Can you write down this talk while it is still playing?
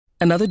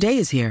Another day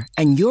is here,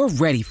 and you're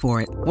ready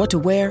for it. What to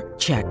wear?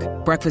 Check.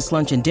 Breakfast,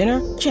 lunch, and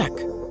dinner? Check.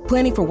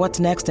 Planning for what's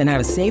next and how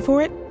to save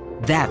for it?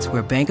 That's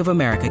where Bank of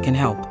America can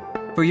help.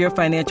 For your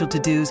financial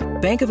to-dos,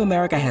 Bank of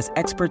America has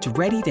experts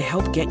ready to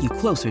help get you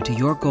closer to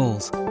your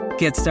goals.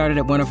 Get started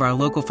at one of our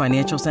local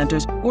financial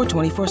centers or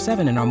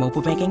 24/7 in our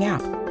mobile banking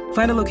app.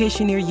 Find a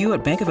location near you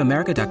at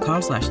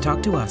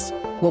bankofamerica.com/talktous.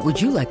 What would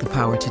you like the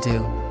power to do?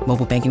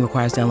 Mobile banking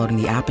requires downloading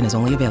the app and is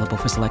only available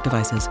for select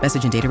devices.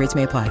 Message and data rates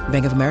may apply.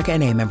 Bank of America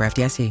N.A., member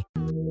FDIC.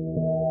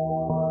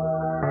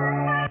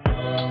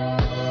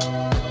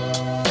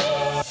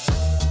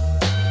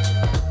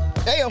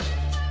 Heyo.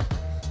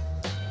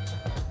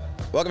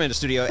 Welcome into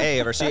Studio A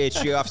of our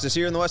CHGO offices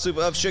here in the West Loop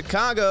of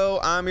Chicago.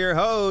 I'm your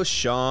host,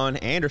 Sean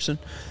Anderson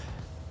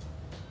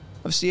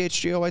of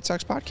CHGO White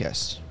Sox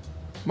Podcast.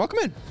 Welcome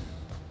in.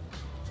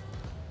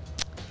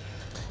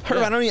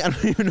 Herb, I don't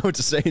even know what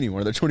to say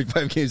anymore. They're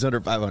 25 games under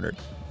 500.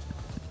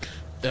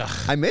 Ugh.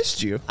 I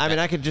missed you. I mean,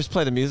 I could just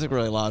play the music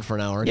really loud for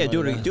an hour. Yeah,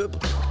 do it.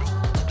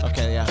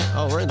 Okay, yeah.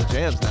 Oh, we're in the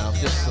jams now.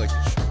 Just like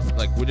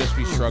we'll just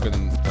be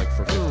struggling like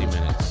for 50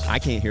 minutes. I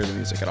can't hear the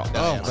music at all.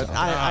 Oh, but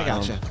I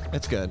gotcha.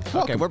 It's good.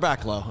 Okay, we're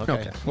back low.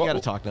 Okay. We got to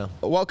talk now.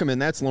 Welcome in.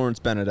 That's Lawrence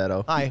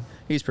Benedetto. Hi.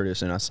 He's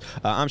producing us.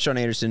 I'm Sean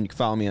Anderson. You can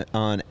follow me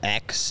on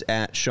X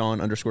at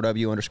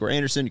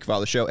Sean_W_Anderson. You can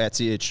follow the show at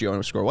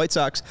CHGO_White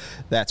Sox.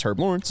 That's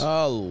Herb Lawrence.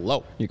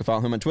 Hello. You can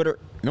follow him on Twitter.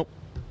 Nope.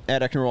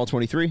 At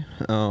Ecknerroll23.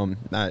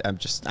 I'm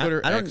just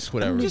Twitter, I don't, X,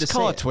 whatever. Just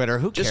call it Twitter.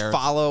 Who cares? Just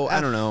follow.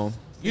 I don't know.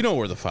 You know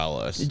where to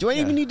follow us. Do I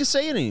even need to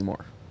say it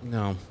anymore?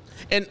 No.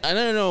 And I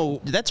don't know.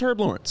 That's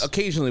Herb Lawrence.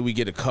 Occasionally we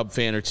get a Cub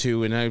fan or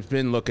two, and I've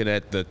been looking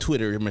at the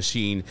Twitter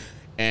machine,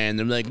 and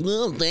they're like,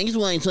 well, thanks,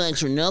 White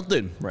Sox, for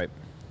nothing. Right.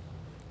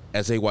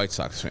 As a White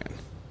Sox fan,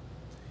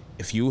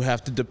 if you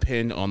have to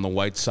depend on the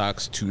White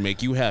Sox to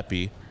make you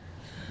happy,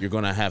 you're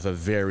going to have a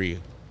very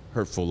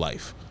hurtful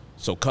life.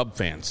 So Cub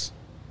fans,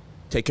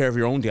 take care of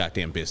your own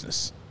goddamn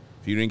business.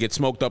 If you didn't get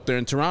smoked up there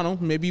in Toronto,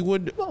 maybe you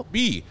would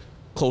be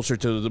closer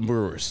to the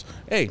Brewers.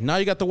 Hey, now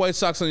you got the White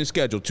Sox on your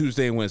schedule,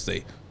 Tuesday and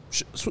Wednesday.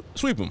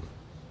 Sweep them.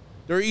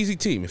 They're an easy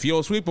team. If you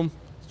don't sweep them,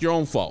 it's your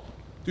own fault.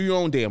 Do your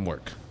own damn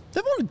work.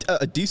 They've won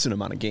a decent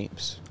amount of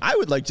games. I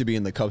would like to be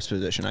in the Cubs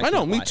position. I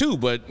know, me too,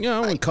 but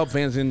when Cub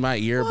fans in my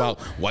ear about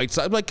White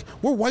Sox, like,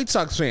 we're White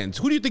Sox fans.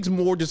 Who do you think's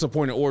more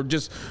disappointed, or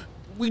just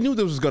we knew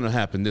this was going to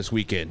happen this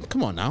weekend?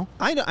 Come on now.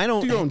 I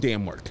don't do your own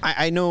damn work.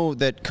 I know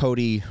that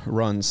Cody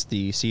runs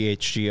the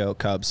CHGO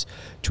Cubs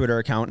Twitter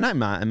account, and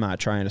I'm not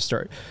trying to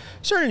start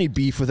any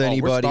beef with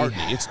anybody. We're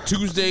starting. It's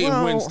Tuesday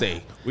and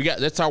Wednesday.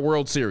 That's our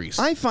World Series.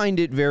 I find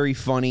it very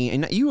funny,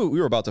 and we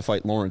were about to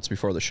fight Lawrence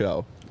before the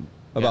show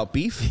about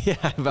beef. Yeah,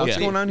 what's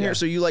going on here?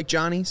 So you like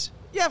Johnny's?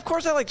 Yeah, of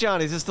course I like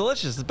Johnny's. It's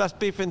delicious. It's the best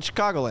beef in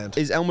Chicagoland.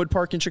 Is Elmwood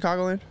Park in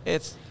Chicagoland?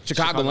 It's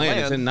Chicagoland.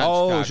 It's in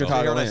Chicagoland. You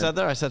know what I said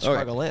there? I said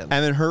Chicagoland. And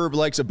then Herb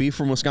likes a beef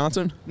from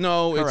Wisconsin?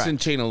 No, Correct. It's in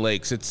Chain of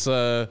Lakes. It's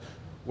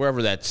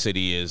wherever that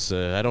city is.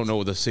 I don't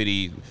know the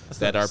city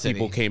that our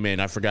people came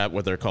in. I forgot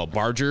what they're called.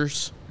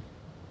 Bargers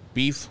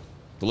beef.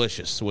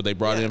 Delicious. What they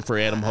brought in for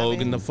Adam Hogue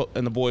and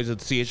the boys at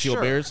the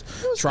CHGO Bears.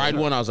 Tried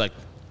one. I was like,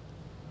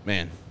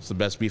 man, it's the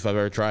best beef I've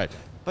ever tried.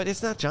 But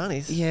it's not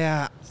Johnny's.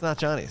 Yeah. It's not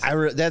Johnny's.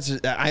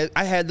 I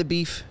had the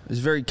beef. It was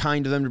very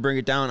kind of them to bring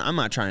it down. I'm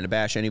not trying to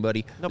bash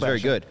anybody. No it's very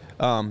good.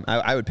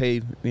 I would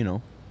pay,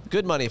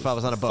 good money if I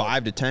was on a boat.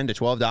 $5 to $10 to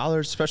 $12,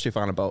 especially if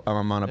I'm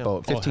on a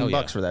boat.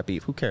 $15 for that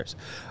beef. Who cares?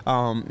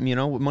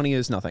 Money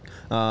is nothing.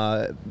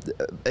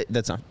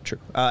 That's not true.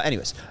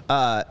 Anyways,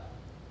 but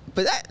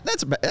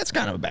that's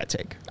kind of a bad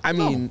take. I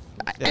mean,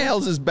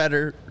 Al's is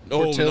better.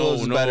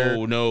 Portillo's is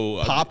better.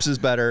 No. Pops is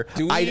better.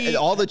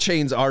 All the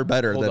chains are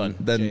better than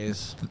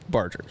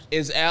Bargers.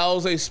 Is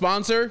Al's a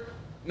sponsor?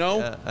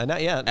 No.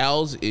 Not yet.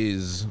 Al's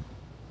is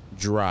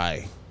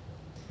dry.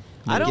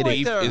 I don't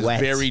like their is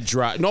very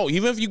dry. No,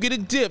 even if you get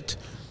it dipped,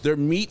 their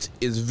meat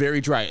is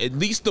very dry. At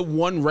least the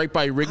one right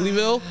by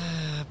Wrigleyville.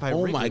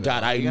 My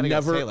God, I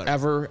never,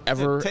 ever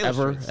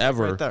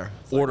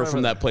order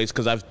from that place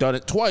because I've done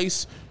it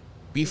twice.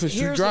 Beef is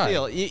too dry.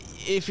 Here's the deal.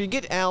 If you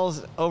get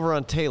Al's over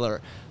on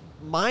Taylor,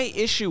 my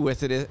issue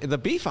with it is the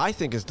beef I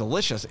think is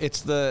delicious.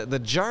 It's the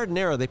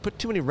giardiniera. They put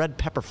too many red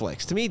pepper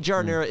flakes. To me,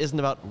 giardiniera isn't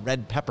about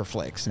red pepper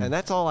flakes, and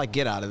that's all I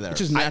get out of there. It's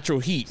just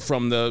natural heat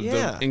from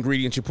the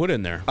ingredients you put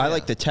in there. I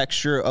like the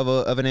texture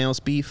of an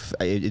Al's beef.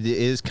 It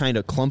is kind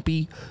of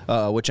clumpy,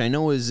 which I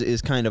know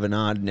is kind of an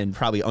odd and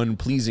probably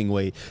unpleasing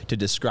way to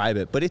describe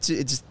it. But it's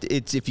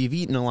if you've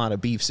eaten a lot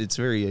of beefs, it's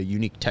very a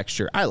unique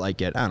texture. I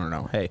like it. I don't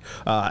know. Hey,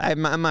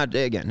 I'm not.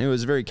 Again, it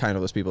was very kind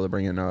of those people to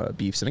bring in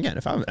beefs. And again,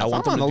 if I'm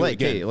on the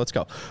lake, hey, let's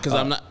go.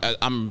 Because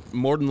I'm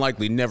more than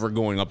likely never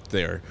going up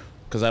there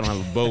because I don't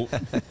have a boat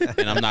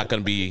and I'm not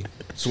going to be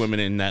swimming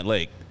in that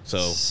lake.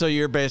 So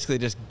you're basically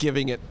just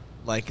giving it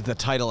like the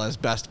title as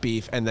best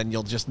beef, and then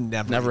you'll just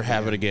never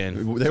have it again.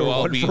 They were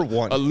one for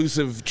one.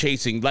 Elusive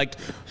chasing. Like,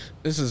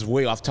 this is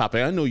way off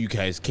topic. I know you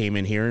guys came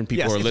in here and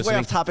people are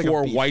listening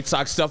for White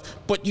Sox stuff,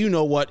 but you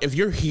know what? If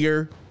you're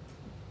here,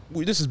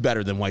 this is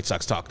better than White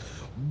Sox talk.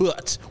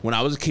 But when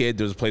I was a kid,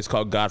 there was a place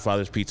called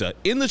Godfather's Pizza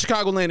in the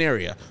Chicagoland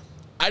area.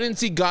 I didn't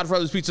see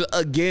Godfather's Pizza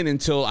again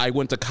until I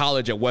went to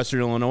college at Western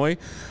Illinois.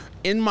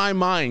 In my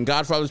mind,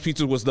 Godfather's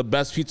Pizza was the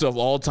best pizza of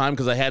all time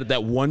because I had it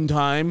that one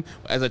time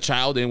as a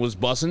child and it was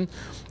bussin'.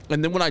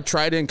 And then when I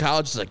tried it in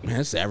college, it's like, man,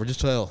 it's average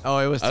as hell. Oh,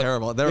 it was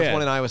terrible. There was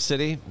one in Iowa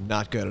City,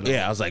 not good at all.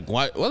 Yeah, I was like,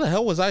 why the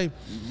hell was I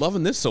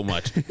loving this so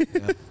much?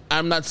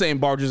 I'm not saying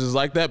Barges is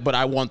like that, but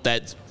I want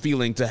that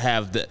feeling to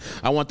have that.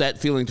 I want that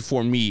feeling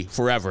for me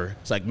forever.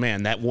 It's like,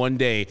 man, that one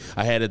day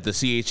I had at the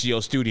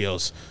CHGO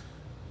studios,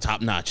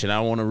 top notch, and I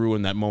don't want to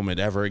ruin that moment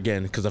ever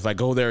again. Because if I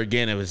go there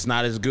again, if it's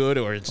not as good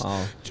or it's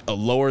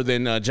lower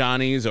than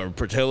Johnny's or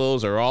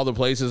Portillo's or all the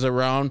places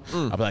around,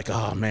 I'll be like,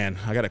 oh man,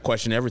 I got to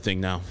question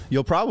everything now.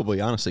 You'll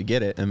probably honestly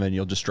get it, and then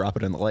you'll just drop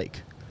it in the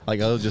lake. Like,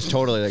 I'll just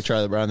totally like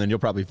Charlie Brown, and then you'll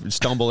probably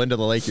stumble into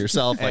the lake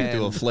yourself, like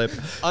do a flip.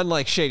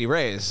 Unlike Shady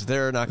Rays,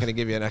 they're not going to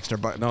give you an extra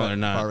they're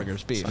not.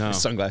 Barberger's beef. No.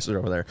 Sunglasses are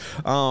over there.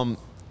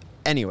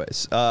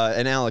 Anyways,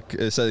 and Alec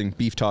is saying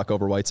beef talk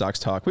over White Sox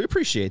talk. We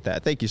appreciate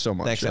that. Thank you so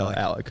much, Thanks,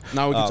 Alec.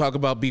 Now we can talk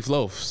about beef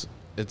loaves.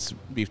 It's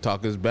beef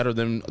talk is better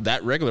than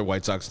that regular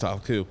White Sox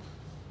talk too.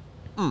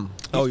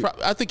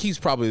 I think he's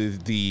probably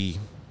the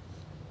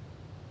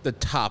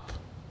top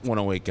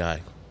 108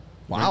 guy.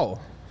 Wow.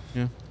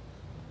 Yeah.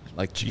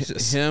 Like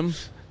Jesus. him,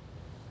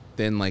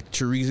 then like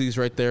Chirizi's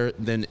right there,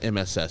 then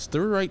MSS.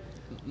 They're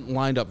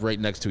lined up right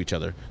next to each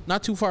other.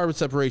 Not too far of a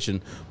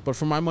separation, but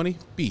for my money,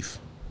 beef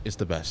is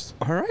the best.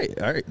 All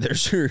right.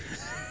 There's your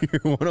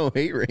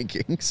 108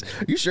 rankings.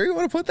 You sure you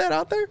want to put that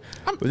out there?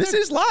 This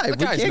is live.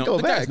 We can't go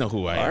back. The guys know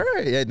who I am. All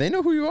right. Yeah, they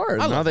know who you are.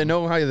 Now they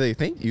know how you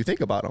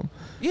think about them.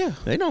 Yeah.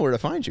 They know where to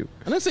find you.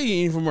 I'm not saying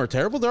any of them are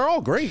terrible. They're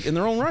all great in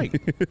their own right.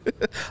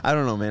 I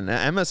don't know, man.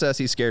 MSS,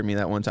 he scared me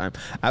that one time.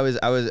 I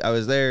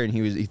was there, and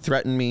he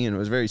threatened me, and it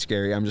was very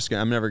scary. I'm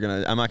not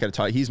gonna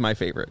talk. He's my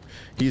favorite.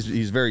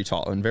 He's very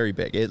tall and very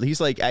big. He's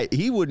like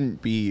he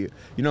wouldn't be.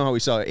 You know how we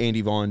saw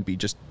Andy Vaughn be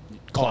just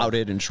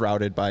clouded and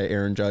shrouded by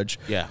Aaron Judge.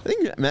 Yeah. I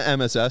think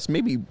MSS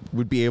maybe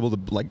would be able to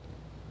like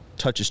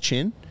touch his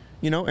chin.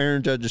 You know,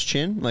 Aaron Judge's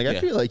chin. Like I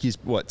feel like he's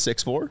what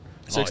 6'4",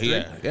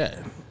 6'3".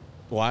 Yeah.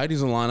 Wide.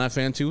 He's a Illini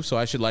fan too, so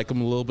I should like him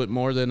a little bit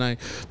more than I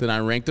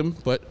ranked him.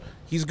 But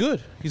he's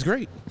good. He's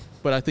great.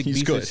 But I think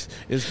he's beef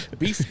good.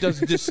 Beef does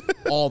just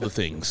all the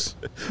things.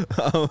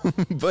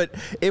 But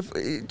if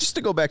just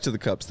to go back to the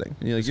Cubs thing,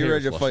 you know, like you're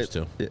ready to fight.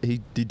 Too.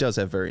 He does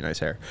have very nice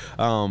hair.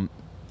 And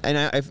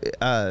I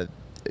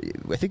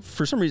think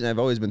for some reason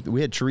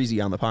we had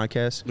Chirizi on the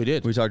podcast. We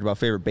did. We talked about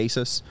favorite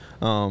basis.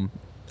 I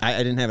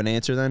didn't have an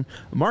answer then.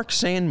 Mark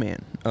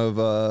Sandman of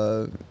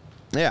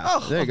there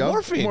you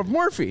go.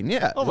 Morphine,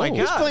 yeah. Oh my God.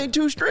 He's playing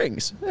two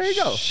strings. There you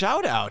go.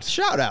 Shout out.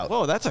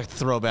 Whoa, that's a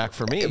throwback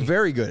for me.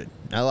 Very good.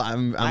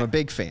 I'm a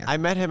big fan. I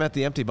met him at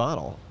the Empty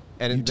Bottle.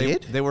 And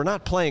they were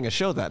not playing a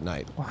show that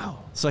night.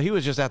 Wow. So he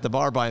was just at the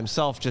bar by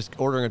himself, just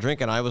ordering a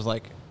drink, and I was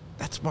like,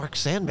 that's Mark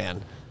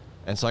Sandman.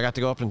 And so I got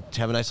to go up and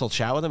have a nice little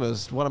chat with him. It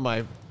was one of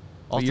my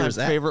all-time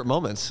favorite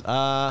moments.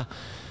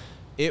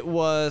 It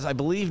was, I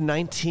believe,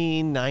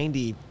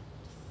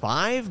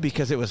 1995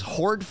 because it was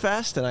Horde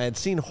Fest, and I had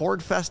seen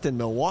Horde Fest in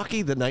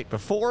Milwaukee the night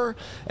before,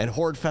 and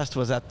Horde Fest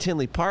was at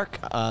Tinley Park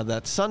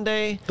that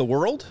Sunday. The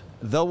World?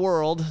 The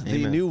World,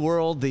 Amen. The new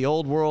world, the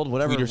old world,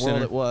 whatever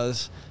world it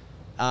was.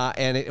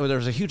 And there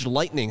was a huge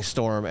lightning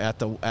storm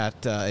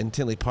in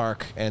Tinley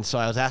Park, and so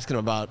I was asking him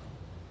about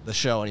the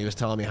show, and he was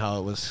telling me how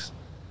it was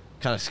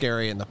kind of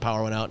scary and the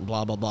power went out and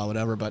blah, blah, blah,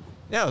 whatever. But,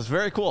 yeah, it was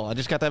very cool. I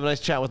just got to have a nice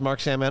chat with Mark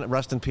Sandman.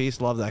 Rest in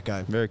peace. Love that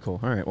guy. Very cool.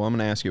 All right. Well, I'm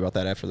going to ask you about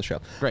that after the show.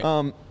 Great.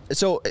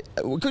 So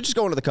we could just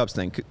go into the Cubs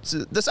thing.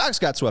 So the Sox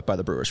got swept by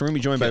the Brewers. We're going to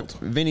be joined by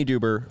Vinny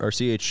Duber, our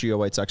CHGO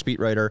White Sox beat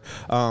writer,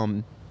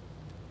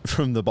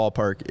 from the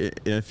ballpark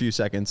in a few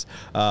seconds.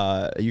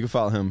 You can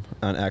follow him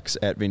on X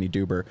at Vinny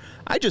Duber.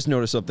 I just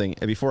noticed something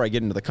before I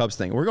get into the Cubs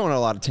thing. We're going on a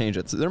lot of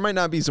tangents. There might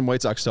not be some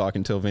White Sox talk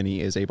until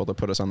Vinny is able to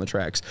put us on the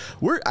tracks.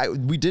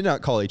 We did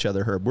not call each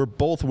other Herb. We're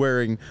both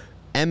wearing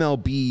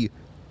MLB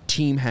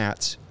team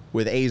hats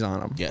with A's on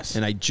them. Yes.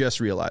 And I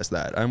just realized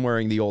that. I'm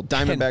wearing the old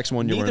Diamondbacks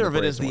one. Neither of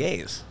it is the the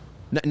A's.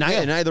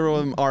 Neither of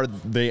them are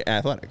the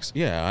Athletics.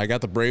 Yeah, I got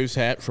the Braves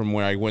hat from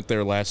where I went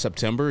there last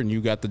September, and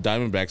you got the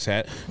Diamondbacks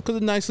hat because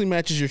it nicely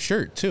matches your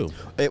shirt, too.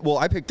 Well,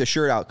 I picked the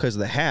shirt out because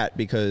of the hat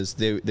because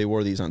they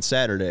wore these on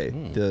Saturday,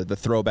 the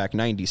throwback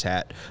 90s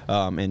hat,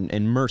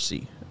 and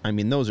Mercy. I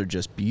mean, those are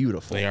just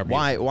beautiful. They are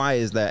beautiful. Why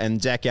is that?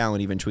 And Zach Gallen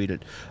even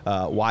tweeted,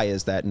 why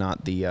is that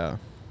not the...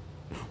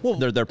 Well,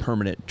 they're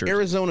permanent jerseys.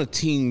 Arizona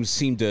teams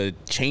seem to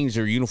change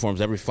their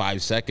uniforms every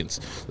 5 seconds.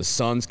 The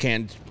Suns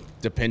can't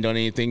depend on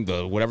anything.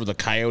 Whatever the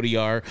Coyote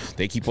are,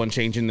 they keep on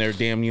changing their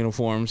damn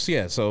uniforms.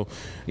 Yeah, so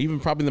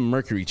even probably the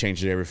Mercury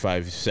changes it every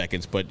 5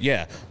 seconds. But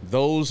yeah,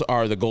 those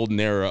are the golden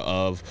era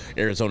of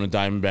Arizona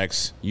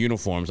Diamondbacks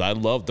uniforms. I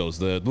love those.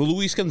 The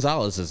Luis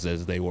Gonzalez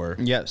as they were.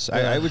 Yes,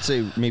 I would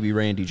say maybe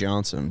Randy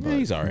Johnson. But yeah,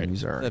 he's all right.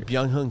 The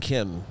Byung-Hyun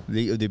Kim.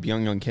 The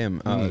Byung-Hyun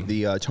Kim.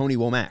 The Tony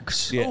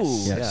Womack's. Yes.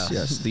 Ooh,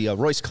 yes. The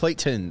Royce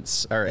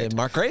Claytons. All right.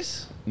 Mark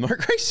Grace?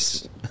 Mark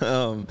Grace.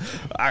 All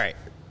right.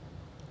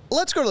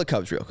 Let's go to the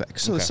Cubs real quick.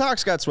 So the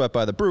Sox got swept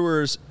by the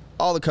Brewers.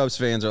 All the Cubs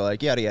fans are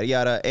like, yada, yada,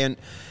 yada. And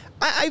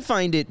I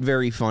find it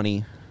very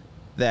funny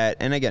that,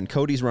 and again,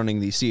 Cody's running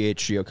the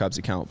CHGO Cubs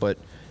account, but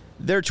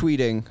they're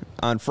tweeting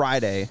on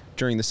Friday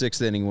during the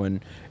 6th inning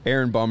when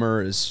Aaron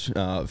Bummer is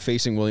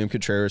facing William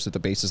Contreras with the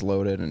bases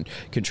loaded, and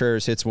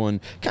Contreras hits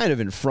one kind of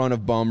in front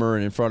of Bummer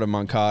and in front of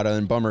Moncada,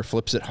 and Bummer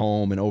flips it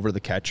home and over the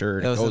catcher.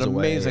 And it was goes an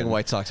away, amazing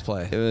White Sox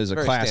play. It was a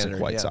Very classic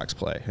standard, White yeah. Sox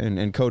play.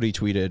 And Cody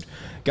tweeted,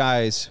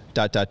 guys, ...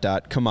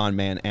 come on,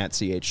 man, at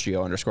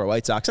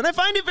CHGO_White Sox. And I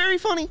find it very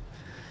funny.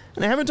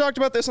 And I haven't talked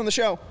about this on the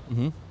show.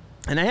 Mm-hmm.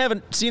 And I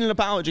haven't seen an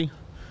apology.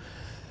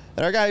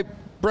 And our guy,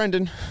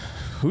 Brendan,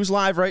 who's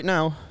live right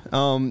now,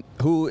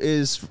 who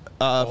is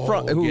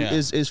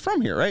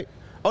from here, right?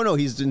 Oh, no,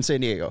 he's in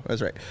San Diego.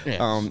 That's right.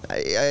 Yeah.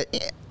 I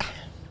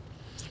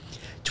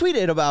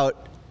tweeted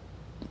about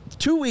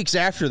 2 weeks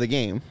after the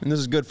game, and this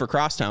is good for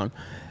Crosstown,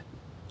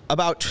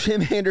 about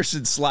Tim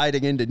Anderson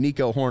sliding into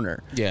Nico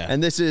Horner. Yeah.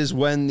 And this is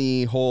when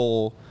the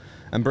whole,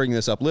 I'm bringing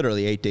this up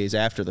literally 8 days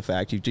after the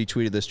fact. He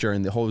tweeted this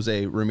during the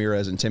Jose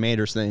Ramirez and Tim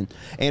Anderson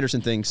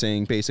thing,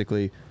 saying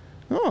basically,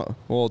 oh,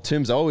 well,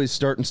 Tim's always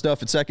starting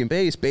stuff at second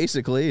base,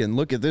 basically, and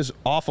look at this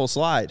awful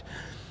slide.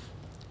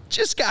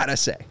 Just gotta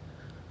say,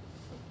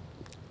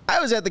 I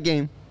was at the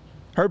game,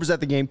 Herb was at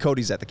the game,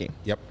 Cody's at the game.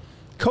 Yep.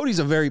 Cody's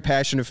a very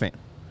passionate fan.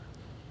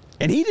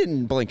 And he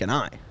didn't blink an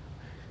eye.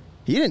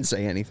 He didn't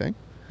say anything.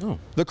 No.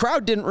 The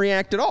crowd didn't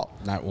react at all.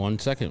 Not 1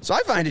 second. So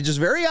I find it just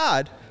very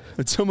odd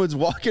that someone's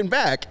walking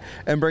back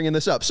and bringing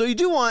this up. So you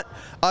do want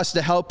us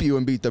to help you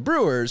and beat the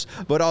Brewers,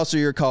 but also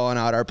you're calling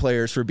out our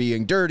players for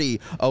being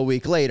dirty a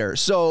week later.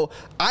 So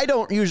I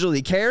don't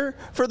usually care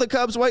for the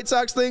Cubs-White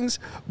Sox things,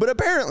 but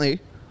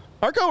apparently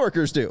our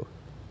coworkers do.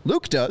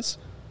 Luke does.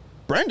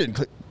 Brendan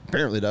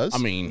apparently does. I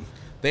mean,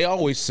 they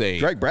always say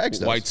Greg Braggs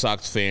does. White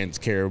Sox fans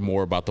care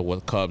more about the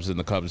Cubs than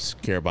the Cubs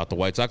care about the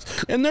White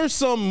Sox, and there's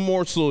some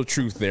morsel of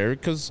truth there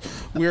because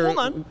we're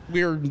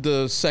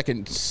the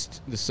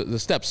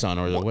stepson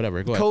or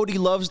whatever. Go ahead. Cody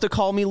loves to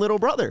call me little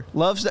brother.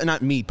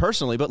 Not me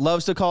personally, but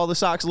loves to call the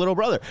Sox little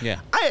brother. Yeah.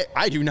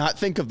 I do not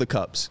think of the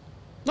Cubs.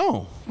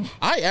 No,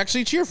 I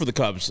actually cheer for the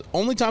Cubs.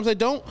 Only times I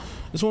don't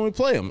is when we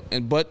play them.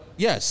 But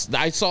yes,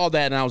 I saw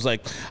that and I was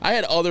like, I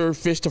had other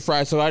fish to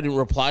fry, so I didn't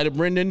reply to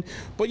Brendan.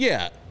 But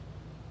yeah,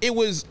 it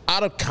was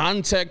out of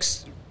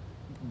context,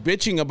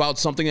 bitching about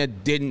something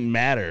that didn't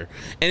matter,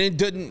 and it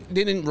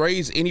didn't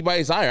raise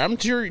anybody's ire. I'm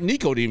sure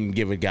Nico didn't even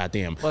give a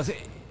goddamn. Well,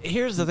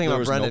 here's the thing There about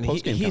was no Brendan.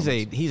 post-game He's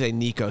comments. a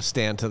Nico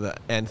stan to the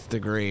nth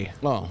degree.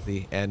 Oh.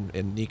 The N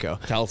in Nico.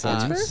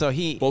 Californians? So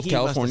he Both he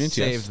Californians, must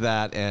have yes. saved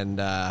that,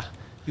 and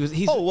he's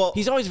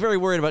he's always very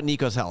worried about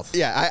Nico's health.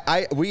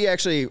 Yeah, we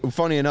actually,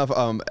 funny enough,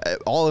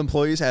 all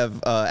employees have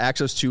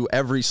access to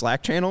every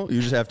Slack channel.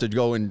 You just have to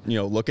go and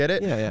look at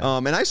it. Yeah.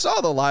 And I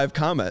saw the live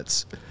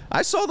comments.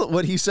 I saw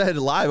what he said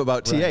live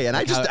about TA, and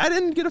I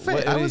didn't get a fan.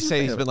 What I did he wasn't a say?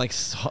 fan He's of been it. like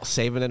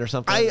saving it or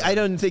something. I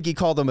don't think he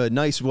called them a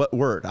nice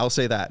word. I'll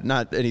say that.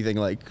 Not anything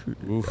like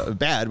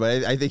bad,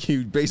 but I think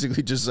he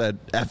basically just said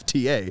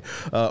FTA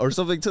or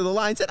something to the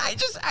lines. And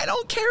I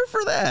don't care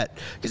for that,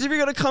 because if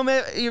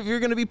you're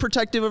gonna be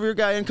protective of your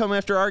guy and come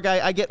after our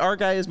guy, I get our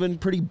guy has been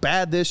pretty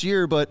bad this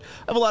year, but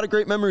I have a lot of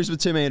great memories with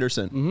Tim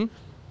Anderson. Mm-hmm.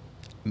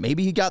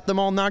 Maybe he got them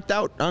all knocked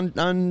out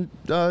on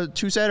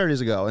 2 Saturdays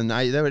ago, and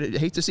I would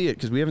hate to see it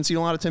because we haven't seen a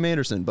lot of Tim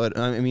Anderson. But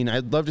I mean,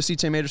 I'd love to see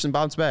Tim Anderson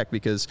bounce back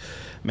because,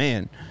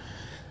 man,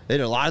 they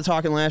did a lot of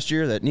talking last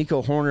year that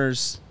Nico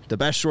Horner's the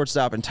best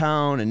shortstop in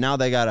town, and now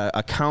they got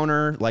a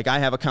counter. Like I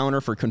have a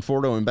counter for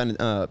Conforto and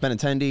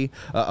Benintendi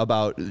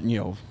about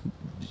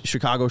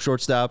Chicago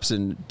shortstops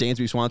and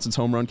Dansby Swanson's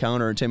home run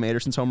counter and Tim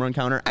Anderson's home run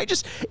counter.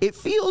 It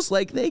feels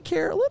like they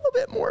care a little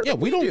bit more than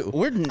we do.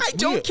 I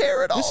don't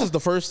care at all. This is the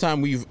first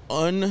time we've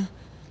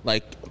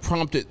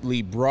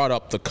promptedly brought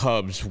up the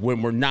Cubs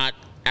when we're not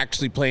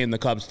actually playing the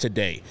Cubs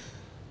today.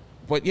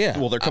 But yeah.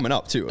 Well, they're coming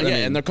up too.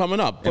 And they're coming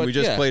up. And we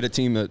just played a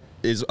team that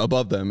is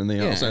above them in the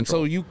NL Central. And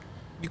so you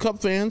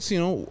Cub fans,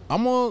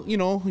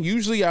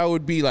 usually I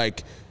would be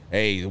like,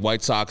 hey, the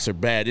White Sox are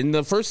bad. In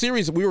the first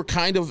series, we were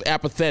kind of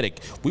apathetic.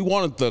 We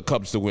wanted the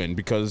Cubs to win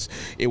because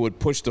it would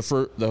push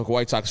the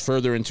White Sox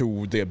further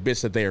into the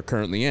abyss that they are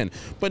currently in.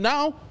 But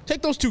now,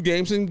 take those 2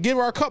 games and give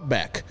our cup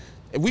back.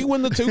 If we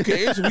win the 2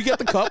 games, we get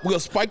the cup,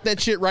 we'll spike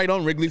that shit right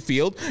on Wrigley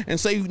Field and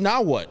say,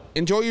 now what?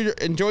 Enjoy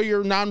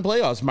your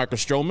non-playoffs,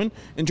 Marcus Stroman.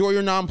 Enjoy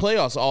your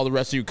non-playoffs, all the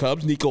rest of you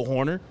Cubs, Nico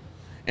Horner.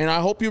 And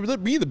I hope you'll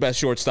be the best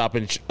shortstop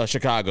in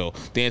Chicago.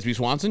 Dansby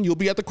Swanson, you'll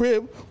be at the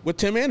crib with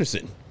Tim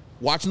Anderson,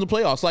 watching the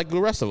playoffs like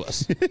the rest of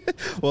us.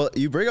 Well,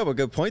 you bring up a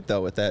good point,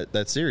 though, with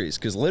that series,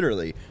 because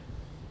literally,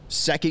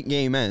 second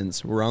game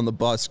ends, we're on the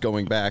bus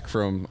going back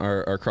from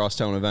our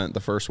crosstown event, the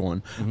first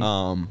one,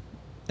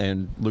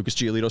 and Lucas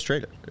Giolito's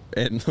traded.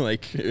 And,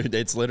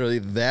 it's literally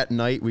that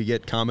night we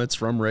get comments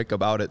from Rick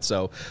about it.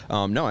 So,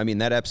 no, I mean,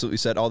 that absolutely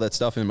set all that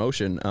stuff in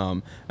motion.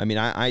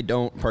 I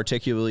don't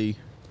particularly,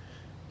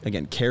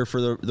 again, care for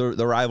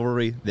the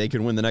rivalry. They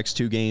can win the next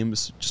 2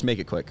 games. Just make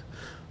it quick.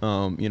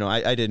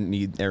 I didn't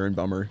need Aaron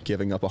Bummer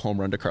giving up a home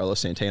run to Carlos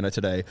Santana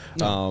today.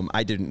 No.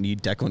 I didn't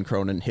need Declan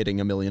Cronin hitting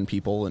 1 million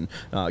people and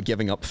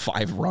giving up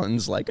 5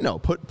 runs. Like, no,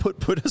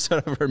 put us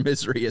out of our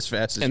misery as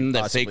fast as you and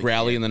that possibly fake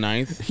rally can. in the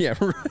 9th. Yeah,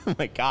 oh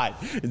my God.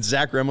 And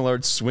Zach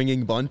Remillard's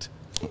swinging bunt.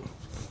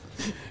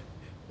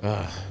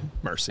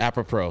 Mercy.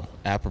 Apropos.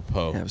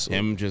 Absolutely.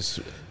 Him just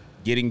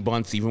getting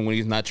bunts even when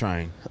he's not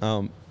trying.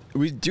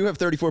 We do have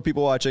 34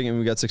 people watching, and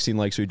we got 16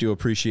 likes. So we do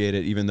appreciate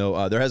it, even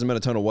though there hasn't been a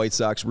ton of White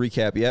Sox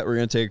recap yet. We're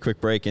going to take a quick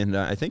break, and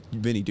I think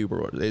Vinny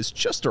Duber is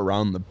just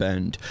around the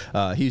bend.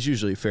 He's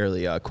usually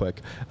fairly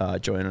quick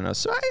joining us.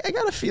 So I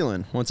got a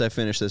feeling once I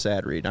finish this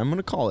ad read, I'm going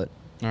to call it.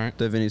 All right.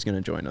 That Vinny's going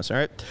to join us. All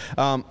right.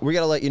 We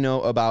got to let you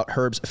know about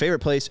Herb's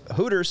favorite place,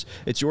 Hooters.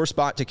 It's your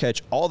spot to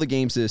catch all the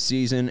games this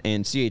season,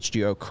 and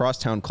CHGO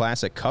Crosstown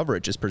Classic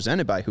coverage is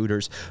presented by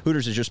Hooters.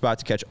 Hooters is your spot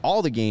to catch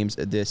all the games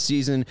this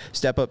season.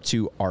 Step up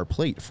to our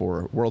plate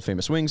for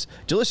world-famous wings,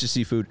 delicious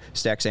seafood,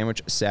 stack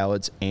sandwich,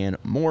 salads, and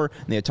more.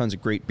 And they have tons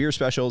of great beer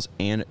specials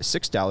and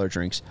 $6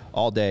 drinks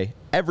all day,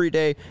 every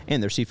day.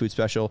 And their seafood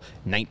special,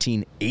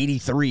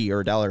 $19.83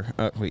 or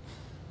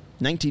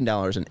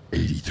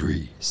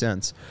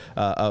 $19.83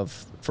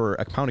 for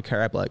a pound of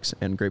crab legs,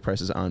 and great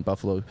prices on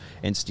buffalo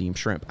and steamed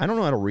shrimp. I don't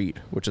know how to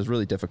read, which is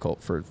really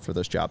difficult for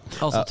this job.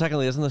 Also,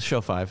 technically, isn't this show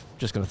 5?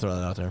 Just going to throw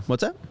that out there.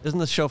 What's that? Isn't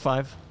this show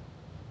 5?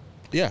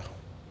 Yeah.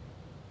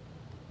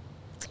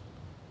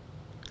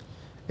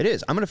 It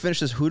is. I'm going to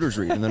finish this Hooters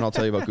read, and then I'll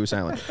tell you about Goose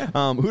Island.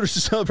 Hooters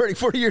is celebrating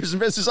 40 years in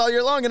business all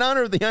year long in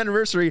honor of the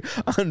anniversary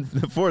on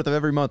the 4th of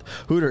every month.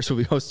 Hooters will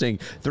be hosting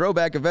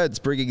throwback events,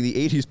 bringing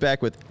the 80s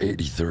back with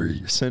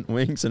 83-cent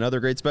wings and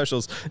other great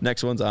specials.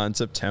 Next one's on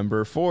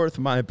September 4th.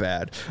 My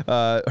bad.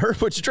 Herb,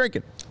 what you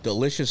drinking?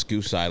 Delicious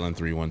Goose Island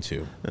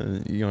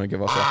 312. You want to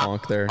give us a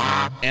honk there?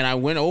 And I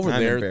went over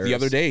there the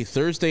other day,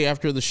 Thursday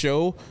after the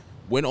show.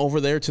 Went over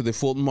there to the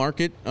Fulton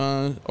Market,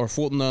 or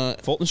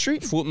Fulton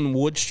Street? Fulton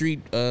Wood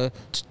Street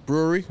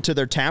Brewery. To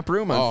their tap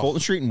room on Fulton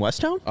Street in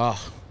Westtown?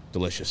 Oh,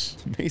 delicious.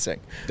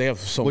 Amazing. They have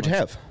so What'd much. you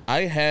have?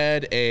 I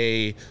had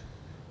they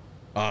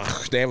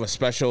have a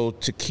special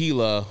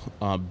tequila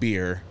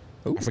beer.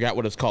 Ooh. I forgot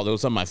what it's called. It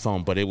was on my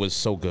phone, but it was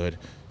so good.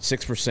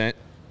 6%,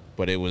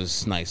 but it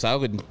was nice. I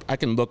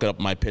can look up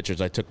my pictures.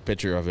 I took a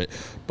picture of it,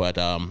 but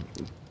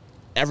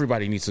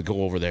everybody needs to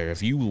go over there.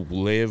 If you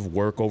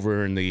work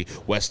over in the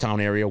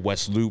Westtown area,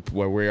 West Loop,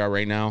 where we are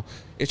right now,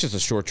 it's just a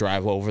short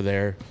drive over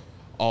there.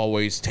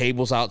 Always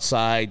tables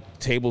outside,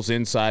 tables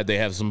inside. They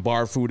have some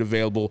bar food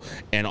available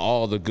and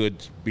all the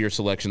good beer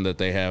selection that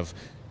they have.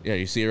 Yeah,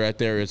 you see it right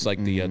there? It's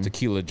like the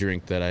tequila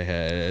drink that I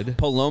had.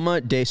 Paloma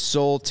de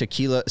Sol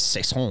Tequila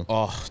Saison.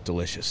 Oh,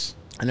 delicious.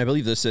 And I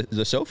believe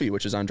the Sophie,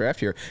 which is on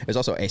draft here, is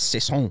also a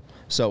Saison.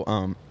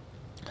 So,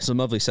 some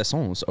lovely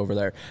saisons over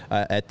there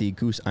at the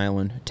Goose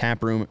Island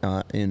Tap Room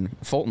in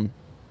Fulton.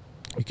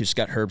 You just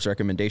got Herb's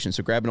recommendation.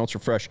 So grab an ultra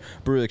fresh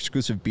brewery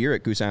exclusive beer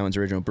at Goose Island's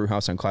original brew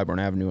house on Clybourne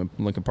Avenue in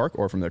Lincoln Park,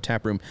 or from their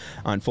tap room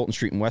on Fulton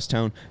Street in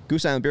Westtown.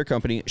 Goose Island Beer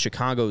Company,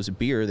 Chicago's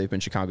beer. They've been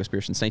Chicago's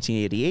beer since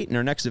 1988, and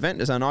our next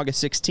event is on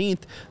August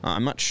 16th.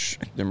 I'm not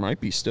sure. There might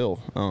be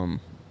still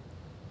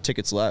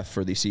tickets left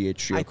for the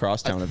CHGO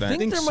Crosstown event. I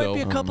think there might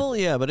be a couple,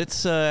 but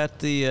it's at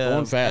the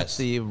going fast.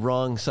 at the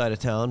wrong side of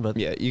town. But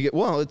yeah, you get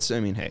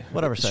hey,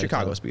 whatever side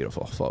Chicago's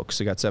beautiful, folks.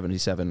 They got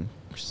 77,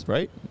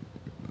 right?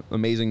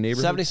 Amazing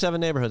neighborhoods.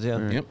 77 neighborhoods,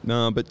 yeah. Yep.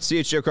 But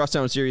CHGO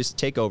Crosstown Series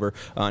Takeover,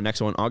 next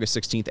one, August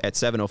 16th at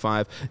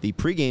 7:05. The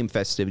pregame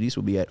festivities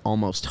will be at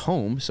Almost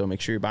Home, so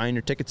make sure you're buying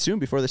your tickets soon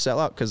before they sell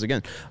out, because,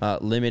 again,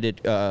 limited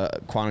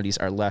quantities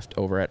are left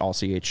over at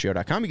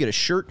allchgo.com. You get a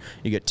shirt,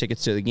 you get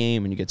tickets to the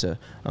game, and you get to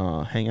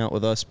hang out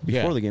with us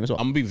before the game as well.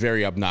 I'm going to be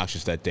very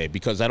obnoxious that day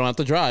because I don't have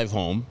to drive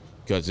home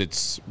because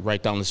it's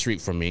right down the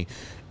street from me,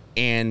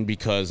 and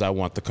because I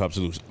want the Cubs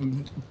to lose.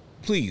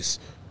 Please,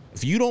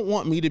 if you don't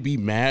want me to be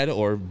mad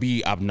or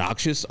be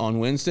obnoxious on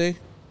Wednesday,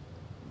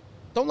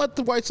 don't let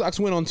the White Sox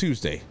win on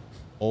Tuesday.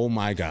 Oh,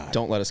 my God.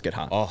 Don't let us get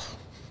hot. Oh,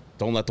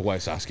 don't let the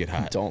White Sox get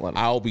hot. Don't let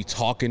them. I'll be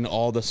talking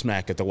all the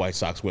smack if the White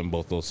Sox win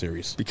both those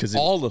series. Because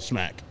all the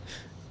smack.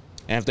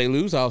 And if they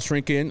lose, I'll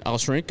shrink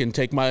and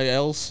take my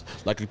L's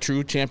like a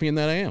true champion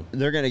that I am.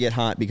 They're going to get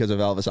hot because of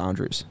Elvis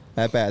Andrus.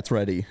 That bat's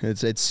ready.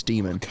 It's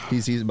steaming.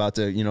 He's about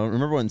to,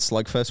 remember when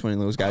Slugfest, when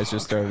those guys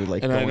just started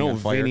and going I know on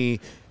fire? Vinny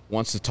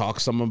wants to talk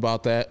some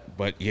about that,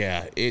 but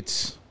yeah,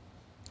 it's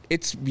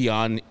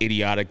beyond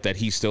idiotic that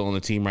he's still on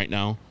the team right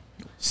now.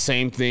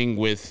 Same thing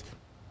with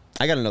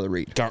I got another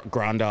read.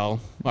 Grandal.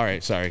 All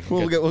right, sorry.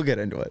 We'll get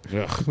into it.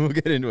 Ugh. We'll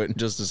get into it in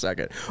just a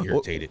second.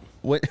 Irritated.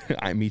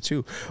 Me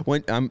too.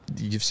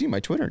 You've seen my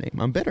Twitter name.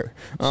 I'm bitter.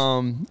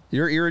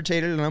 You're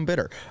irritated and I'm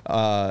bitter.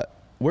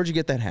 Where'd you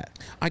get that hat?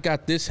 I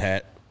got this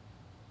hat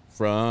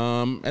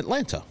from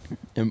Atlanta.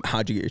 And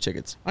how'd you get your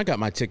tickets? I got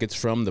my tickets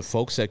from the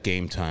folks at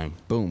Game Time.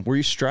 Boom. Were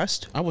you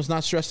stressed? I was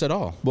not stressed at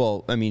all.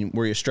 Well, I mean,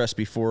 were you stressed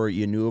before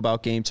you knew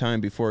about Game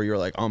Time? Before you were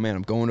like, oh man,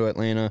 I'm going to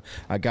Atlanta.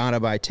 I gotta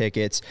buy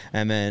tickets.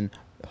 And then,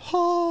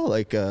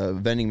 like a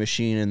vending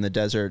machine in the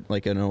desert,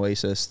 like an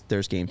oasis,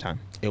 there's Game Time.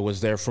 It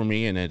was there for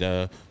me, and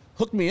it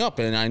hook me up,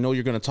 and I know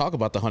you're going to talk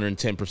about the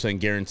 110%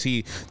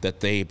 guarantee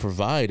that they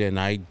provide, and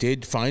I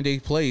did find a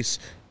place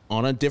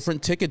on a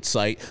different ticket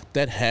site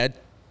that had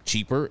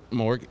cheaper,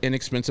 more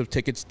inexpensive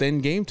tickets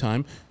than Game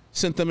Time.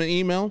 Sent them an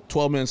email.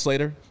 12 minutes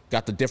later,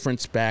 got the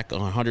difference back,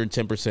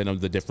 110% of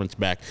the difference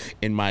back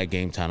in my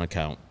Game Time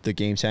account. The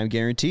Game Time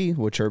guarantee,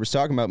 which Herb was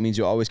talking about, means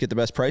you'll always get the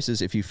best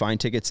prices. If you find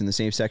tickets in the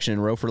same section in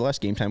a row for less,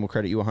 Game Time will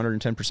credit you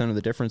 110% of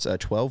the difference.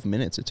 12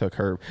 minutes it took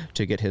Herb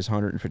to get his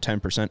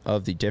 110%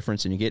 of the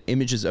difference, and you get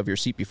images of your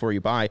seat before you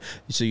buy,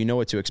 so you know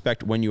what to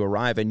expect when you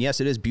arrive. And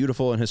yes, it is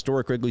beautiful and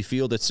historic Wrigley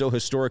Field. It's so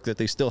historic that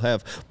they still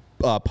have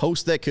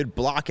posts that could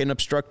block and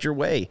obstruct your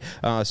way.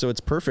 So it's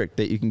perfect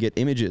that you can get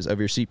images of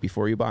your seat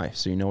before you buy,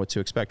 so you know what to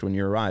expect when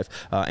you arrive.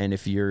 And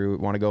if you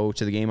want to go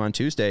to the game on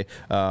Tuesday,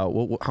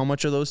 how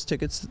much are those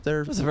tickets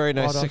there? It was a very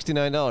nice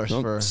 $69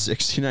 for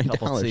 $69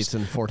 couple seats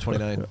in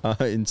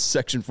 429. In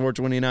section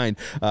 429.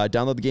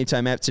 Download the Game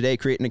Time app today,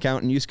 create an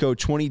account, and use code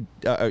CHGO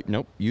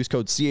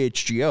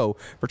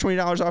for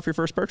 $20 off your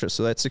first purchase.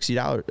 So that's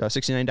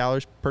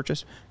 $69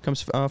 purchase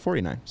comes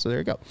 $49. So there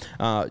you go.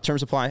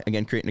 Terms apply.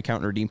 Again, create an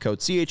account and redeem code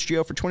CHGO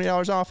for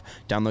 $20 off.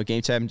 Download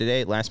Game Time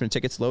today. Last minute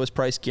tickets, lowest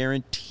price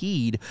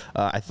guaranteed.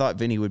 I thought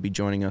Vinny would be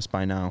joining us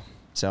by now.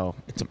 So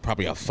it's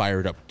probably a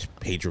fired up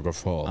Pedro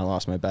Grafal. I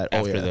lost my bet.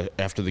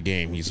 After the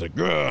game, he's like,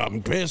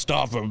 I'm pissed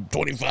off of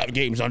 25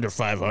 games under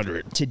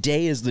 500.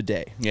 Today is the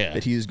day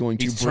that he is going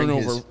to bring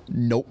his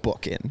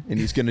notebook in, and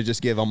he's going to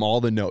just give them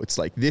all the notes.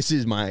 Like, this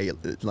is my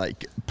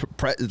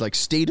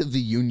State of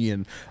the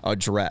Union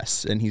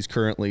address, and he's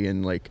currently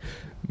in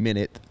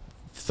minute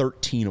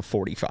 13 of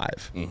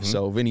 45. Mm-hmm.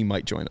 So Vinny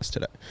might join us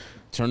today.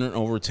 Turning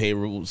over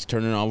tables,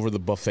 turning over the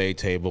buffet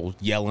table,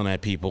 yelling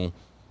at people,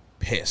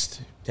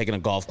 pissed. Taking a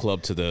golf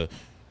club to the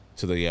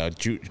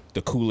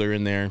cooler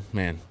in there.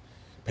 Man,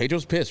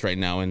 Pedro's pissed right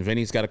now, and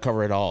Vinny's got to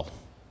cover it all.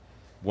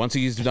 Once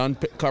he's done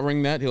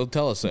covering that, he'll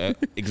tell us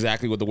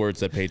exactly what the words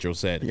that Pedro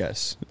said.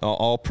 Yes,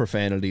 all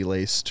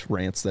profanity-laced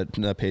rants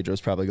that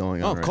Pedro's probably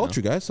going on. Oh,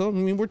 culture, guys. So,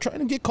 we're trying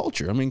to get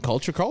culture.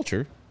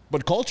 Culture.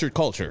 But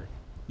culture.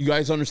 You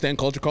guys understand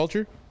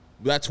culture?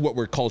 That's what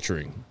we're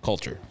culturing.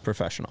 Culture.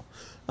 Professional.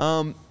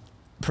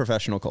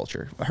 Professional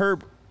culture.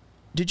 Herb,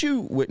 did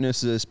you witness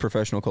this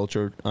professional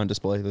culture on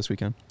display this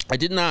weekend? I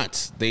did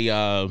not. They.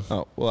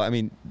 Oh, well,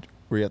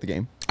 were you at the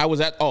game? I was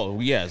at. Oh,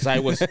 yes, I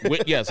was.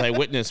 Yes, I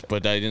witnessed,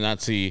 but I did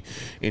not see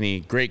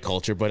any great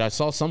culture. But I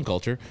saw some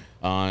culture.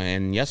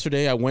 And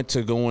yesterday, I went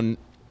to go and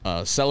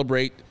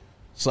celebrate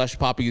Slush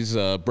Poppy's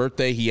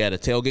birthday. He had a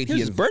tailgate.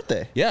 His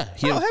birthday? Yeah.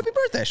 Happy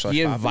birthday, Slush Poppy.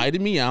 He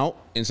invited me out,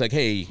 and it's like,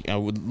 hey, I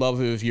would love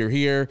it if you're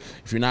here.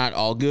 If you're not,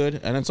 all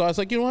good. And then so I was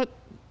like, you know what?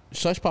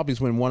 Slush Poppy's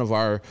been one of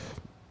our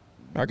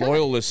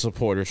loyalist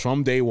supporters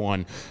from day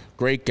one.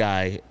 Great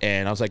guy.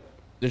 And I was like,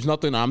 there's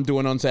nothing I'm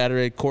doing on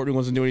Saturday. Courtney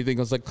wasn't doing anything.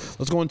 I was like,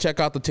 let's go and check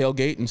out the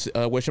tailgate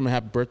and wish him a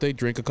happy birthday,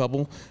 drink a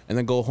couple, and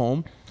then go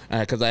home.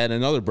 Because I had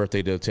another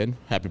birthday to attend.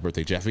 Happy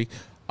birthday, Jeffy.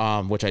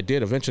 Which I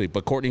did eventually.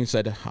 But Courtney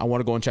said, I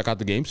want to go and check out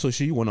the game. So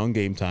she went on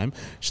Game Time.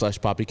 Slush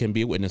Poppy can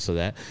be a witness of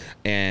that.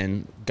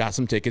 And got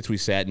some tickets. We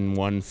sat in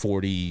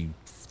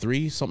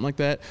 143, something like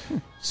that.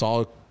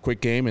 Saw a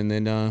quick game. And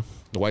then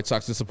the White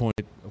Sox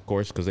disappointed, of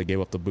course, because they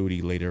gave up the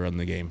booty later in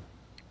the game.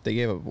 They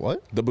gave up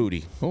what? The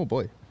booty. Oh,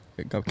 boy.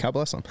 God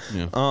bless them.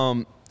 Yeah.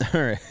 All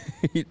right.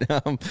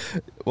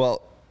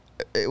 Well,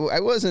 I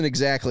wasn't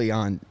exactly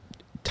on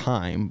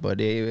time, but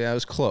I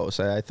was close.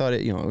 I thought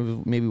it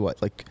was maybe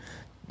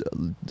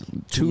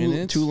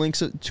two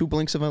blinks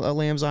of a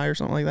lamb's eye or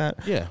something like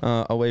that.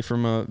 Yeah. Away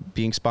from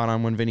being spot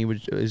on when Vinny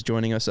is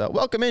joining us.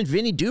 Welcome in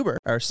Vinny Duber,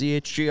 our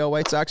CHGO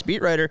White Sox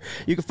beat writer.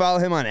 You can follow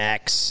him on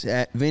X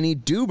at Vinny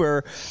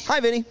Duber. Hi,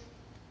 Vinny.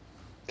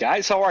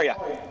 Guys, how are you?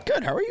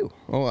 Good. How are you?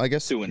 Oh, I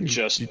guess doing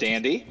just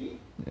dandy.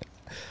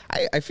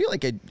 I feel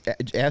like I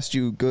asked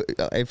you.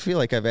 I feel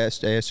like I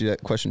asked you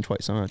that question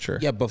twice. I'm not sure.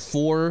 Yeah.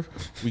 Before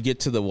we get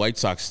to the White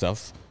Sox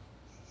stuff,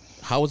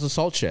 how was the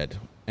Salt Shed?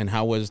 And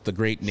how was the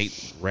great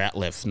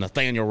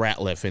Nathaniel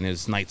Ratliff in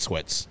his night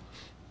sweats?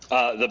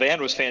 The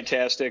band was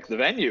fantastic. The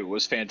venue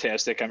was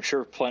fantastic. I'm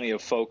sure plenty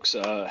of folks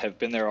have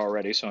been there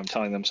already, so I'm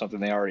telling them something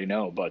they already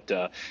know. But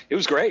it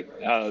was great.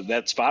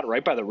 That spot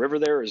right by the river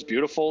there is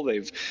beautiful.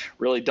 They've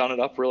really done it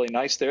up really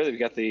nice there. They've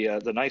got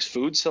the nice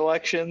food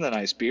selection, the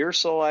nice beer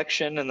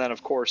selection, and then,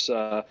 of course,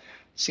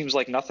 seems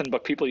like nothing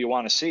but people you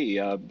want to see,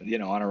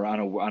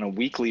 on a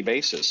weekly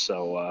basis.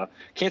 So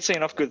can't say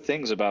enough good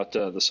things about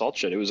the Salt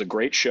Shed. It was a